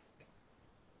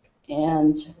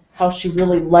and how she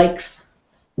really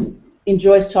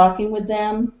enjoys talking with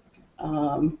them.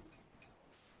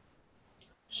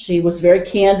 She was very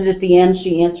candid at the end.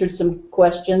 She answered some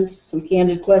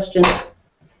candid questions.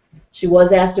 She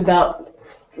was asked about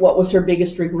what was her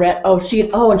biggest regret.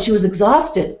 And she was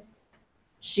exhausted.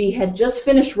 She had just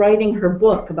finished writing her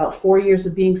book about 4 years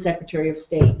of being Secretary of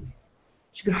State.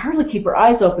 She could hardly keep her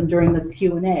eyes open during the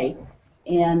Q&A.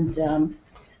 And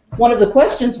one of the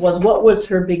questions was, what was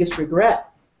her biggest regret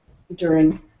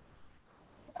during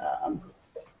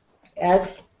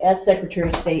as Secretary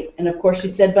of State? And of course she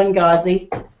said Benghazi,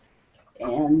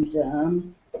 and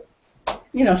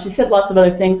she said lots of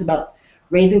other things about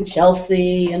raising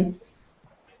Chelsea and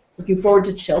looking forward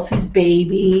to Chelsea's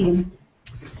baby. And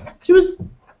she was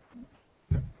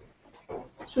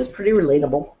pretty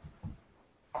relatable.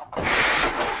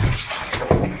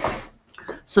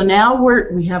 So now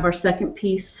we have our second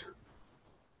piece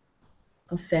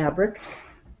of fabric.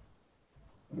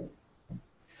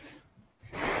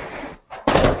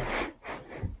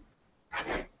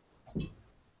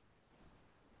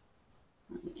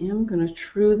 I am going to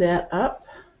true that up.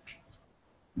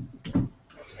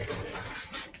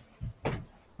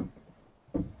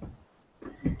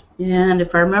 And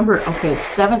if I remember, okay, it's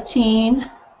 17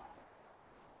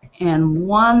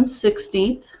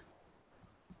 1/16.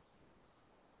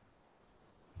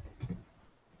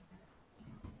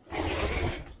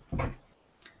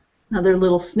 Another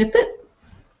little snippet.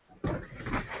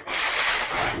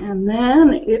 And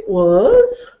then it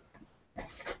was,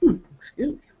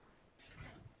 excuse me.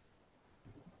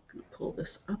 I'm going to pull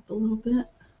this up a little bit.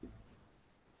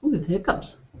 Oh, we have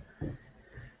hiccups.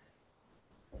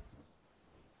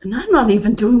 And I'm not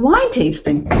even doing wine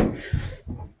tasting.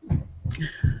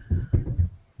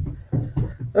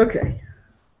 Okay.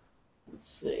 Let's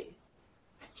see.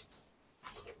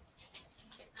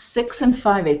 6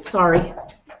 5/8. Sorry.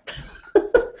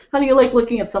 How do you like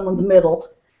looking at someone's middle?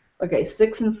 Okay,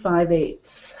 6 5/8.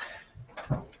 So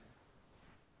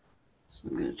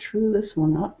I'm going to true this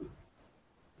one up.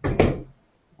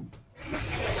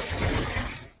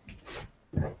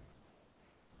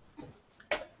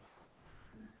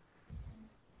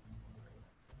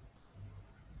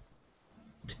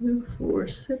 Two, 4,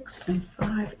 6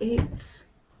 5/8.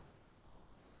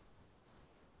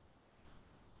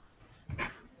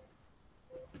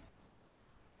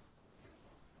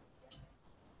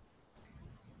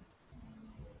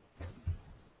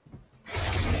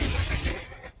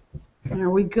 There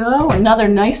we go. Another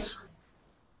nice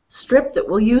strip that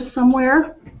we'll use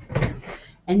somewhere.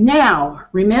 And now,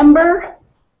 remember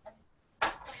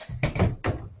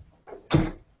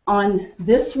on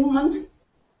this one,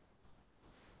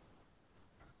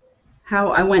 how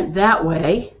I went that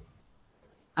way,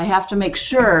 I have to make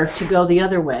sure to go the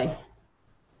other way.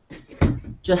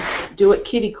 Just do it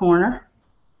kitty corner.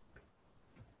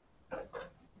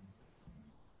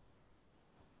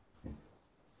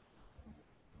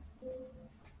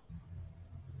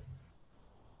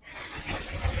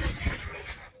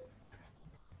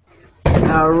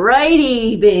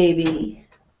 Alrighty, baby.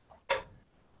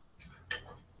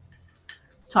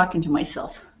 Talking to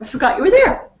myself. I forgot you were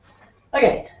there.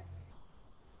 Okay.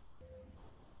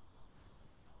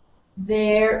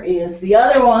 There is the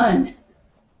other one.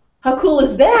 How cool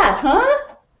is that,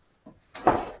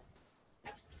 huh?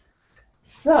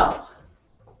 So,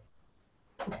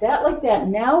 with that like that,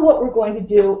 now what we're going to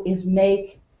do is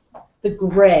make the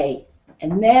gray,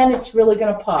 and then it's really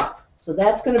going to pop. So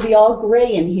that's going to be all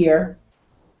gray in here,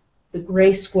 the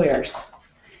gray squares.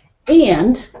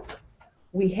 And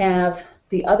we have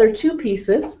the other two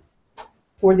pieces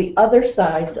for the other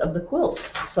sides of the quilt.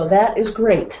 So that is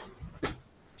great.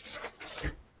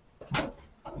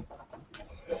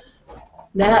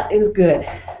 That is good.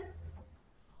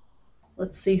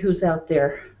 Let's see who's out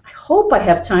there. I hope I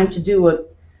have time to do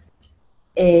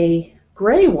a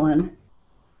gray one.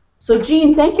 So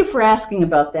Jean, thank you for asking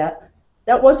about that.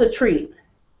 That was a treat.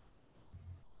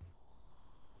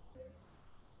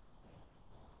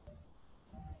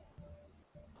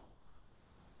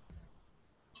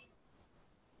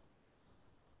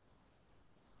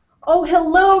 Oh,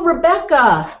 hello,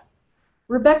 Rebecca.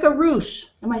 Rebecca Roosh.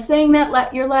 Am I saying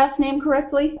that your last name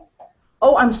correctly?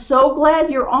 Oh, I'm so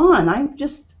glad you're on.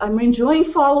 I'm enjoying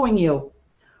following you.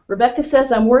 Rebecca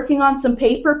says, I'm working on some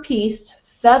paper-pieced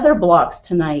feather blocks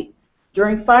tonight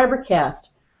during FiberCast.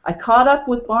 I caught up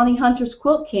with Bonnie Hunter's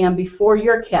quilt cam before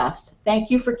your cast. Thank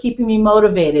you for keeping me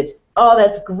motivated. Oh,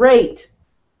 that's great.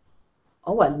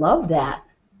 Oh, I love that.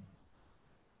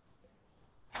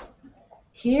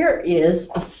 Here is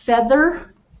a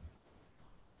feather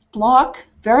block,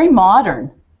 very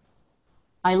modern.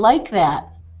 I like that.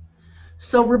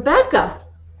 So, Rebecca,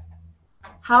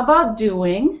 how about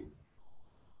doing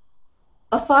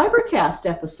a FiberCast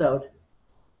episode?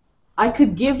 I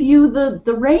could give you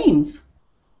the reins.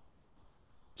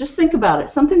 Just think about it.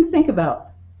 Something to think about.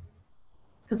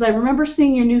 Because I remember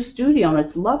seeing your new studio, and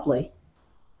it's lovely.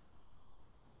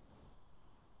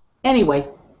 Anyway,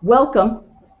 welcome.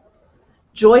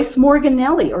 Joyce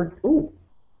Morganelli,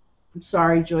 I'm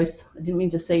sorry, Joyce. I didn't mean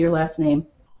to say your last name.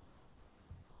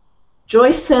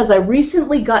 Joyce says, I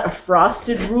recently got a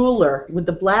frosted ruler with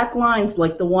the black lines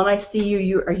like the one I see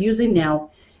you are using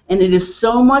now, and it is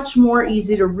so much more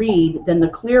easy to read than the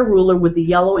clear ruler with the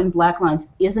yellow and black lines,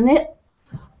 isn't it?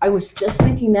 I was just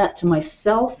thinking that to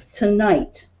myself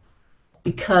tonight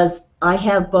because I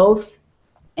have both,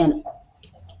 and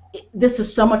this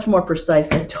is so much more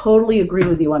precise. I totally agree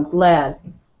with you. I'm glad.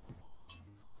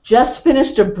 Just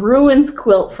finished a Bruins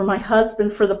quilt for my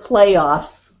husband for the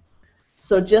playoffs.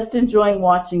 So just enjoying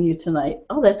watching you tonight.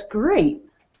 Oh, that's great.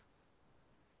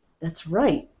 That's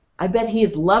right. I bet he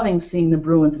is loving seeing the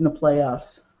Bruins in the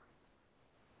playoffs.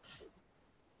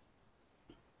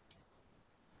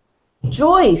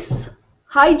 Joyce.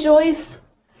 Hi, Joyce.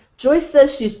 Joyce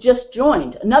says she's just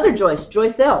joined. Another Joyce,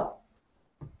 Joyce L.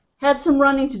 Had some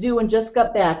running to do and just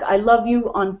got back. I love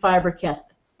you on FiberCast.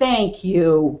 Thank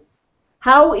you.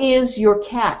 How is your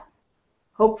cat?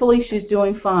 Hopefully she's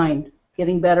doing fine,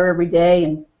 getting better every day,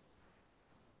 and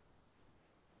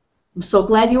I'm so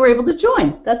glad you were able to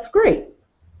join. That's great.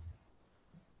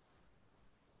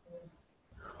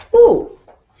 Ooh,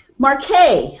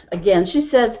 Marquet again. She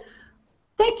says,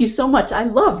 thank you so much. I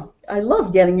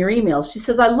love getting your emails. She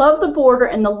says, I love the border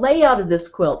and the layout of this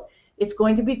quilt. It's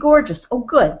going to be gorgeous. Oh,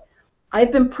 good.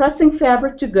 I've been pressing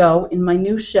fabric to go in my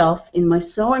new shelf in my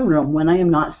sewing room when I am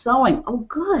not sewing. Oh,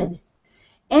 good.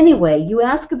 Anyway, you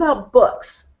ask about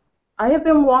books. I have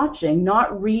been watching,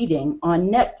 not reading, on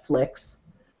Netflix,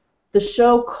 the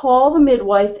show Call the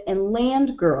Midwife and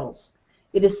Land Girls.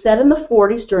 It is set in the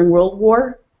 40s during World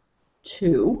War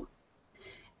II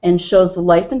and shows the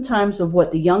life and times of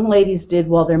what the young ladies did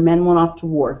while their men went off to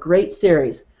war. Great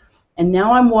series. And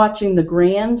now I'm watching the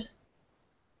Grand...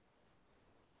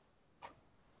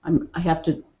 I have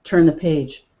to turn the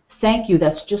page. Thank you.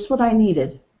 That's just what I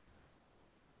needed.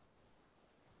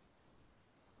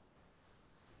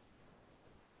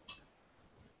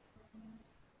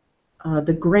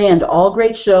 The Grand, all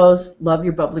great shows. Love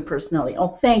your bubbly personality. Oh,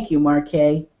 thank you,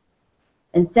 Marquet.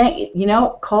 And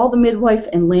Call the Midwife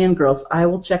and Land Girls. I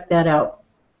will check that out.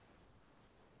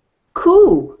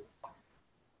 Cool.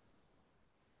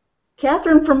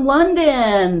 Catherine from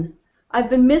London. I've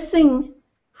been missing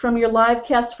from your live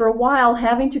cast for a while,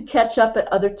 having to catch up at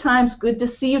other times. Good to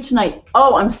see you tonight.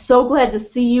 Oh, I'm so glad to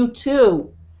see you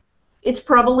too. It's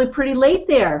probably pretty late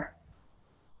there.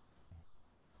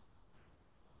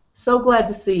 So glad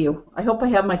to see you. I hope I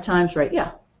have my times right.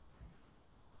 Yeah.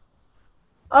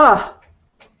 Ah,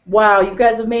 wow, you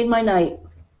guys have made my night.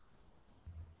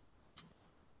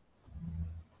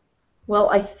 Well,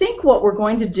 I think what we're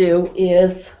going to do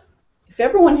is, if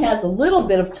everyone has a little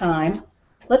bit of time,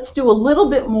 let's do a little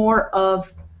bit more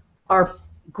of our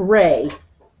gray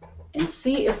and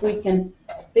see if we can,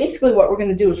 basically what we're going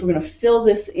to do is we're going to fill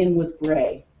this in with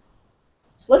gray.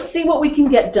 So let's see what we can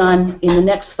get done in the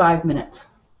next 5 minutes.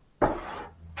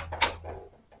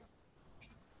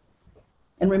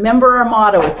 And remember our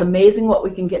motto, it's amazing what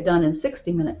we can get done in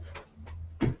 60 minutes.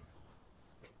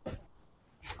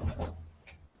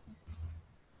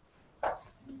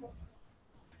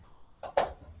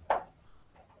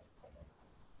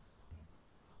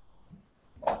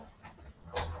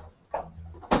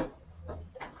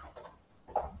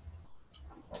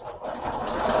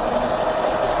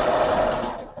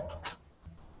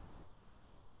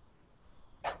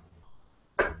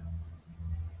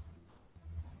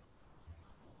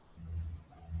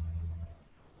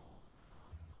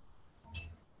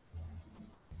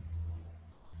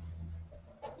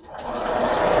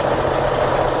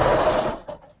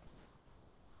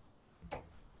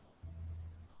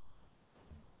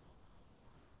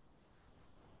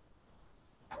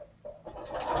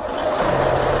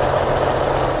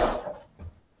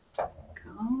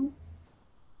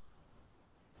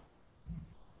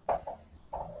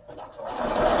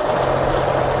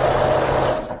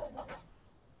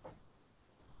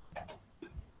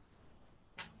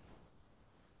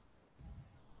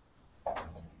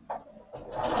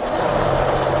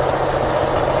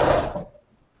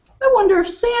 wonder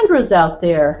if Sandra's out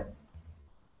there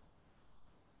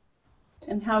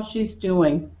and how she's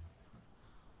doing.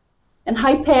 And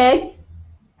hi, Peg.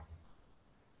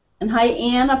 And hi,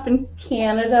 Ann up in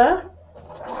Canada.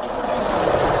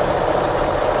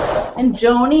 And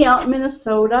Joni out in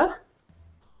Minnesota.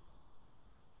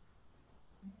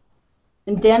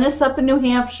 And Dennis up in New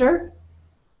Hampshire.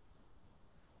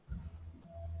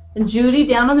 And Judy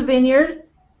down on the vineyard.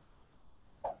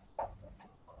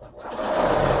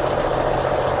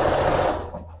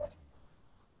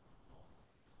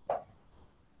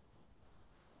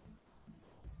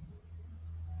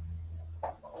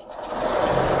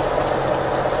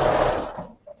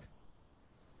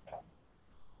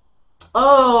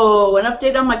 Oh, an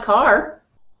update on my car.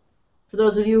 For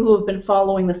those of you who have been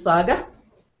following the saga,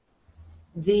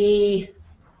 they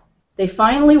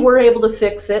finally were able to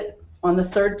fix it on the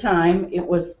third time. It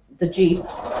was the Jeep.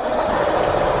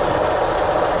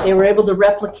 They were able to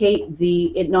replicate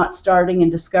it not starting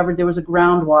and discovered there was a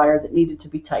ground wire that needed to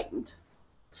be tightened.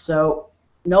 So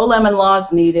no lemon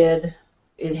laws needed.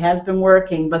 It has been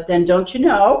working, but then don't you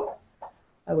know,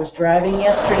 I was driving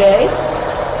yesterday.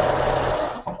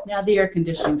 Now the air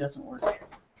conditioning doesn't work.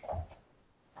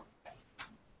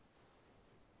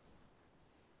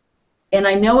 And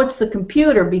I know it's the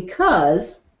computer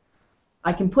because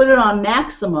I can put it on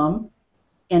maximum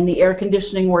and the air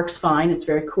conditioning works fine. It's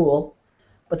very cool.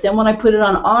 But then when I put it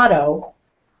on auto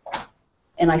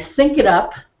and I sync it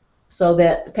up so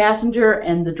that the passenger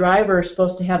and the driver are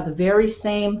supposed to have the very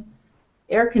same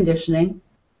air conditioning,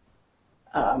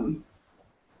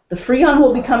 the Freon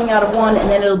will be coming out of one, and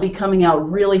then it'll be coming out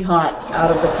really hot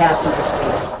out of the passenger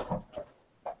seat.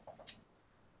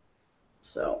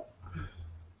 So,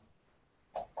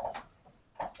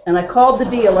 and I called the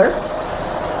dealer,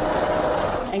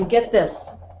 and get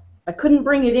this, I couldn't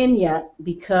bring it in yet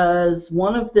because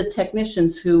one of the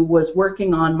technicians who was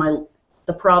working on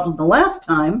the problem the last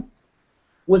time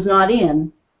was not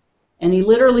in, and he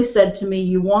literally said to me,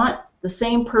 you want the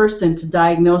same person to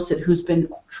diagnose it who's been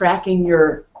tracking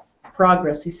your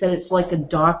progress. He said it's like a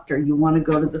doctor. You want to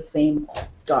go to the same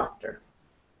doctor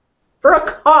for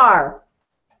a car.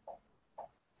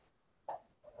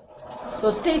 So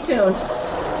stay tuned.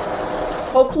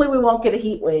 Hopefully we won't get a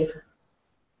heat wave.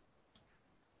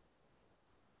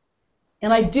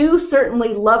 And I do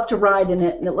certainly love to ride in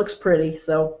it, and it looks pretty.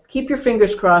 So keep your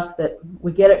fingers crossed that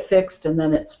we get it fixed and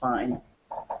then it's fine.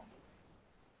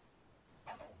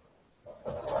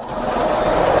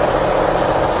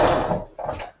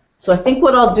 So I think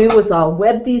what I'll do is I'll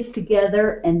web these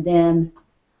together and then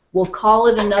we'll call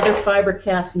it another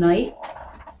FiberCast night.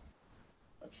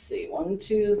 Let's see, 1,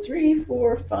 2, 3,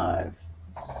 4, 5,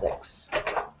 6.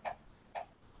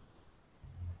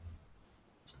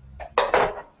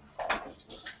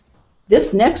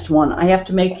 This next one, I have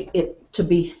to make it to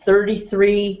be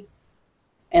 33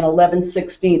 and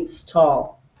 11/16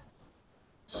 tall.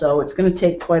 So it's going to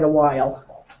take quite a while.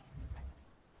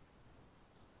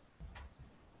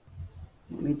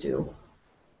 Let me do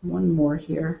one more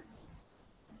here.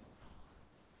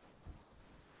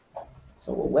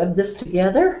 So we'll web this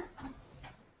together.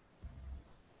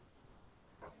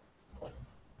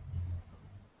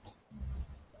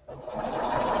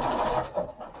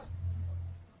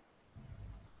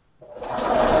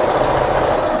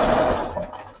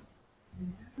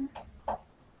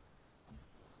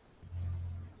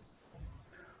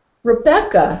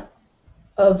 Rebecca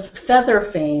of Feather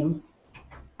fame.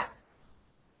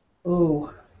 Ooh.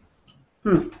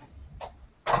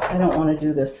 I don't want to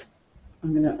do this.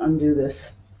 I'm going to undo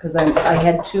this because I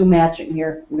had two matching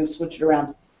here. I'm going to switch it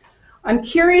around. I'm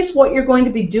curious what you're going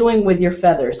to be doing with your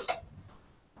feathers.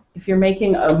 If you're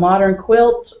making a modern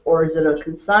quilt or is it a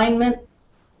consignment?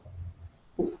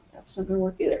 Ooh, that's not going to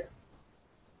work either.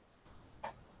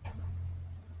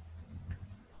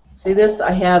 See this?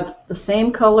 I have the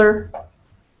same color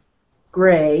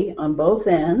gray on both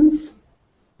ends.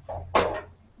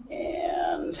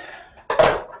 And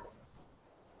I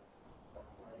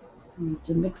need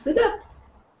to mix it up.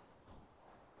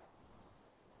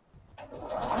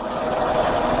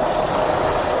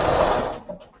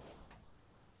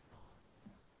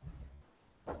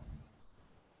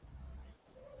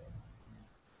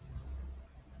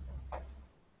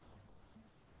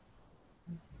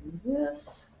 Do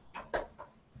this.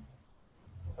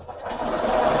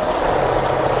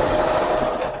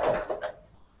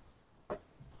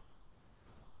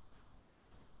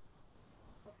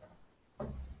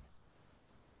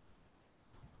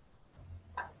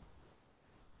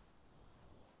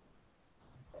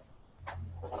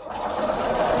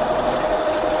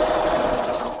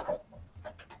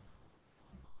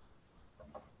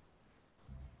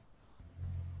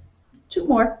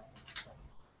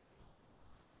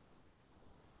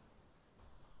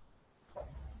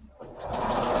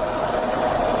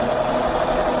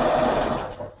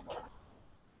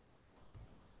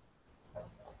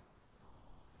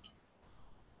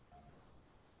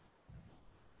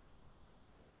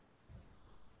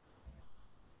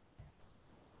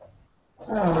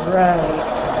 All right.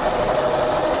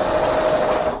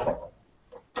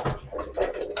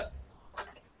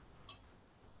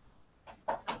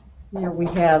 Here we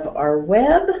have our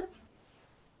web.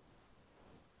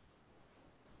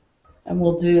 And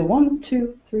we'll do 1,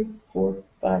 2, 3, 4,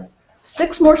 5,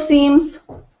 6 more seams.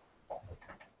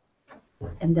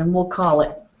 And then we'll call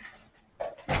it.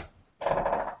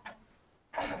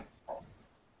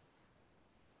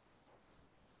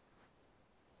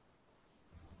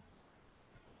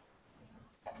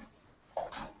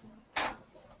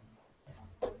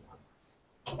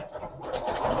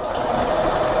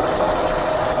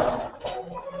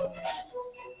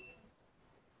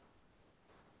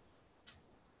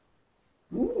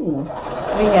 Ooh,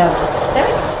 we have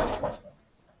text.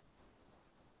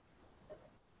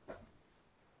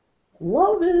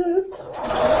 Love it.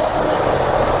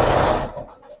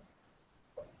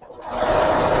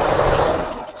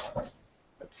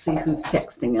 Let's see who's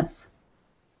texting us.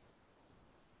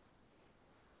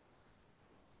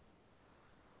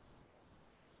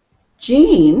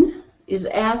 Jean is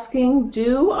asking,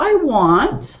 do I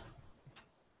want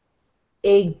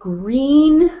a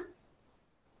green...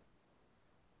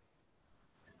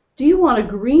 Do you want a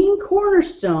green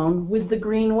cornerstone with the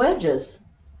green wedges?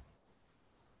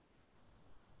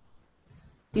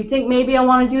 Do you think maybe I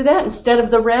want to do that instead of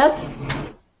the red?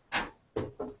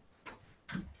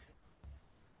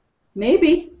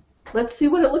 Maybe. Let's see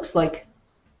what it looks like.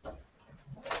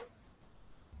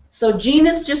 So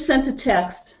Gina's just sent a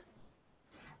text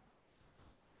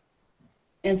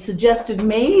and suggested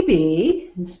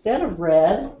maybe instead of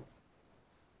red,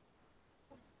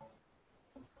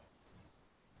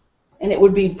 and it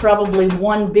would be probably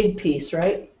one big piece,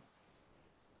 right?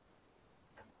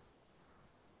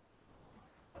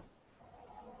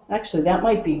 Actually, that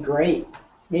might be great.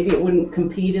 Maybe it wouldn't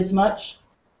compete as much.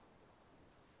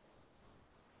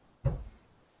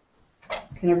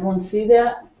 Can everyone see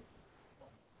that?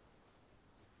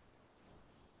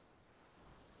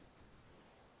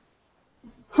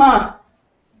 Huh.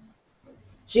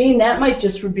 Jean, that might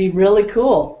just be really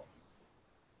cool.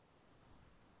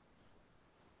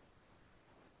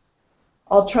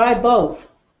 I'll try both.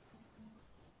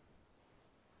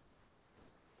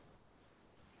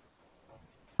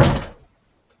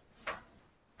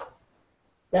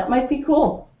 That might be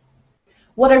cool.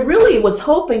 What I really was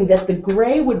hoping that the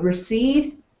gray would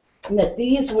recede and that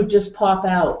these would just pop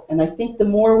out. And I think the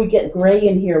more we get gray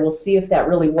in here, we'll see if that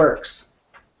really works.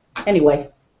 Anyway,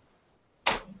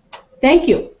 thank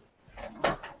you.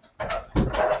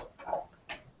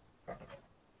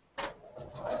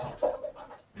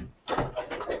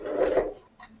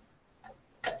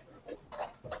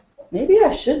 Maybe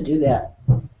I should do that.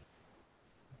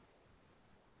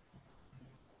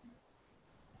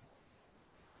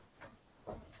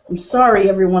 I'm sorry,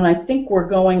 everyone. I think we're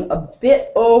going a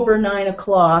bit over 9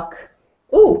 o'clock.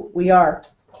 Ooh, we are.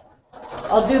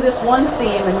 I'll do this one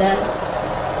seam and then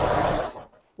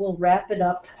we'll wrap it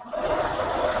up.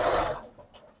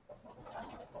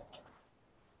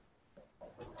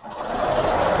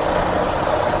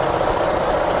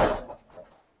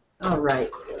 All right.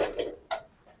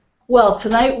 Well,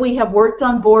 tonight we have worked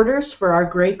on borders for our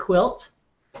gray quilt.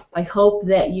 I hope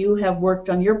that you have worked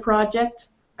on your project.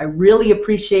 I really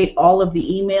appreciate all of the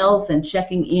emails and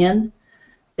checking in.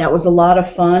 That was a lot of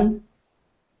fun.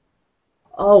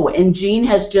 Oh, and Jean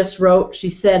has just wrote, she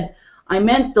said, I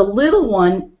meant the little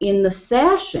one in the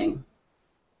sashing.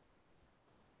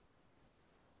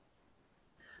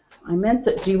 I meant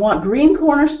that, do you want green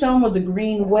cornerstone with the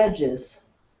green wedges?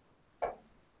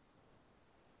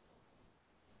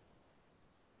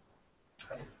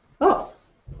 Oh,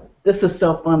 this is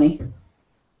so funny.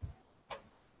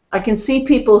 I can see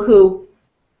people who,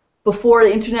 before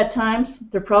the internet times,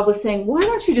 they're probably saying, why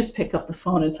don't you just pick up the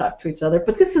phone and talk to each other?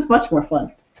 But this is much more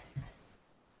fun.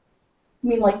 You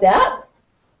mean like that?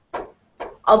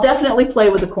 I'll definitely play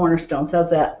with the cornerstones.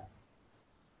 How's that?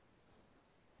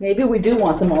 Maybe we do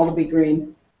want them all to be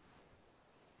green.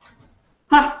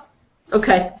 Huh.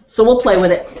 Okay, so we'll play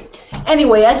with it.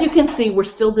 Anyway, as you can see, we're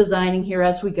still designing here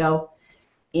as we go.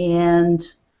 And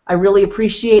I really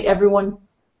appreciate everyone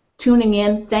tuning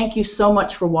in. Thank you so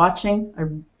much for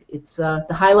watching. It's the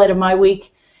highlight of my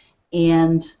week.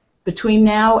 And between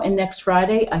now and next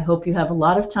Friday, I hope you have a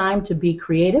lot of time to be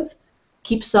creative.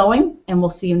 Keep sewing, and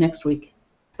we'll see you next week.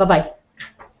 Bye-bye.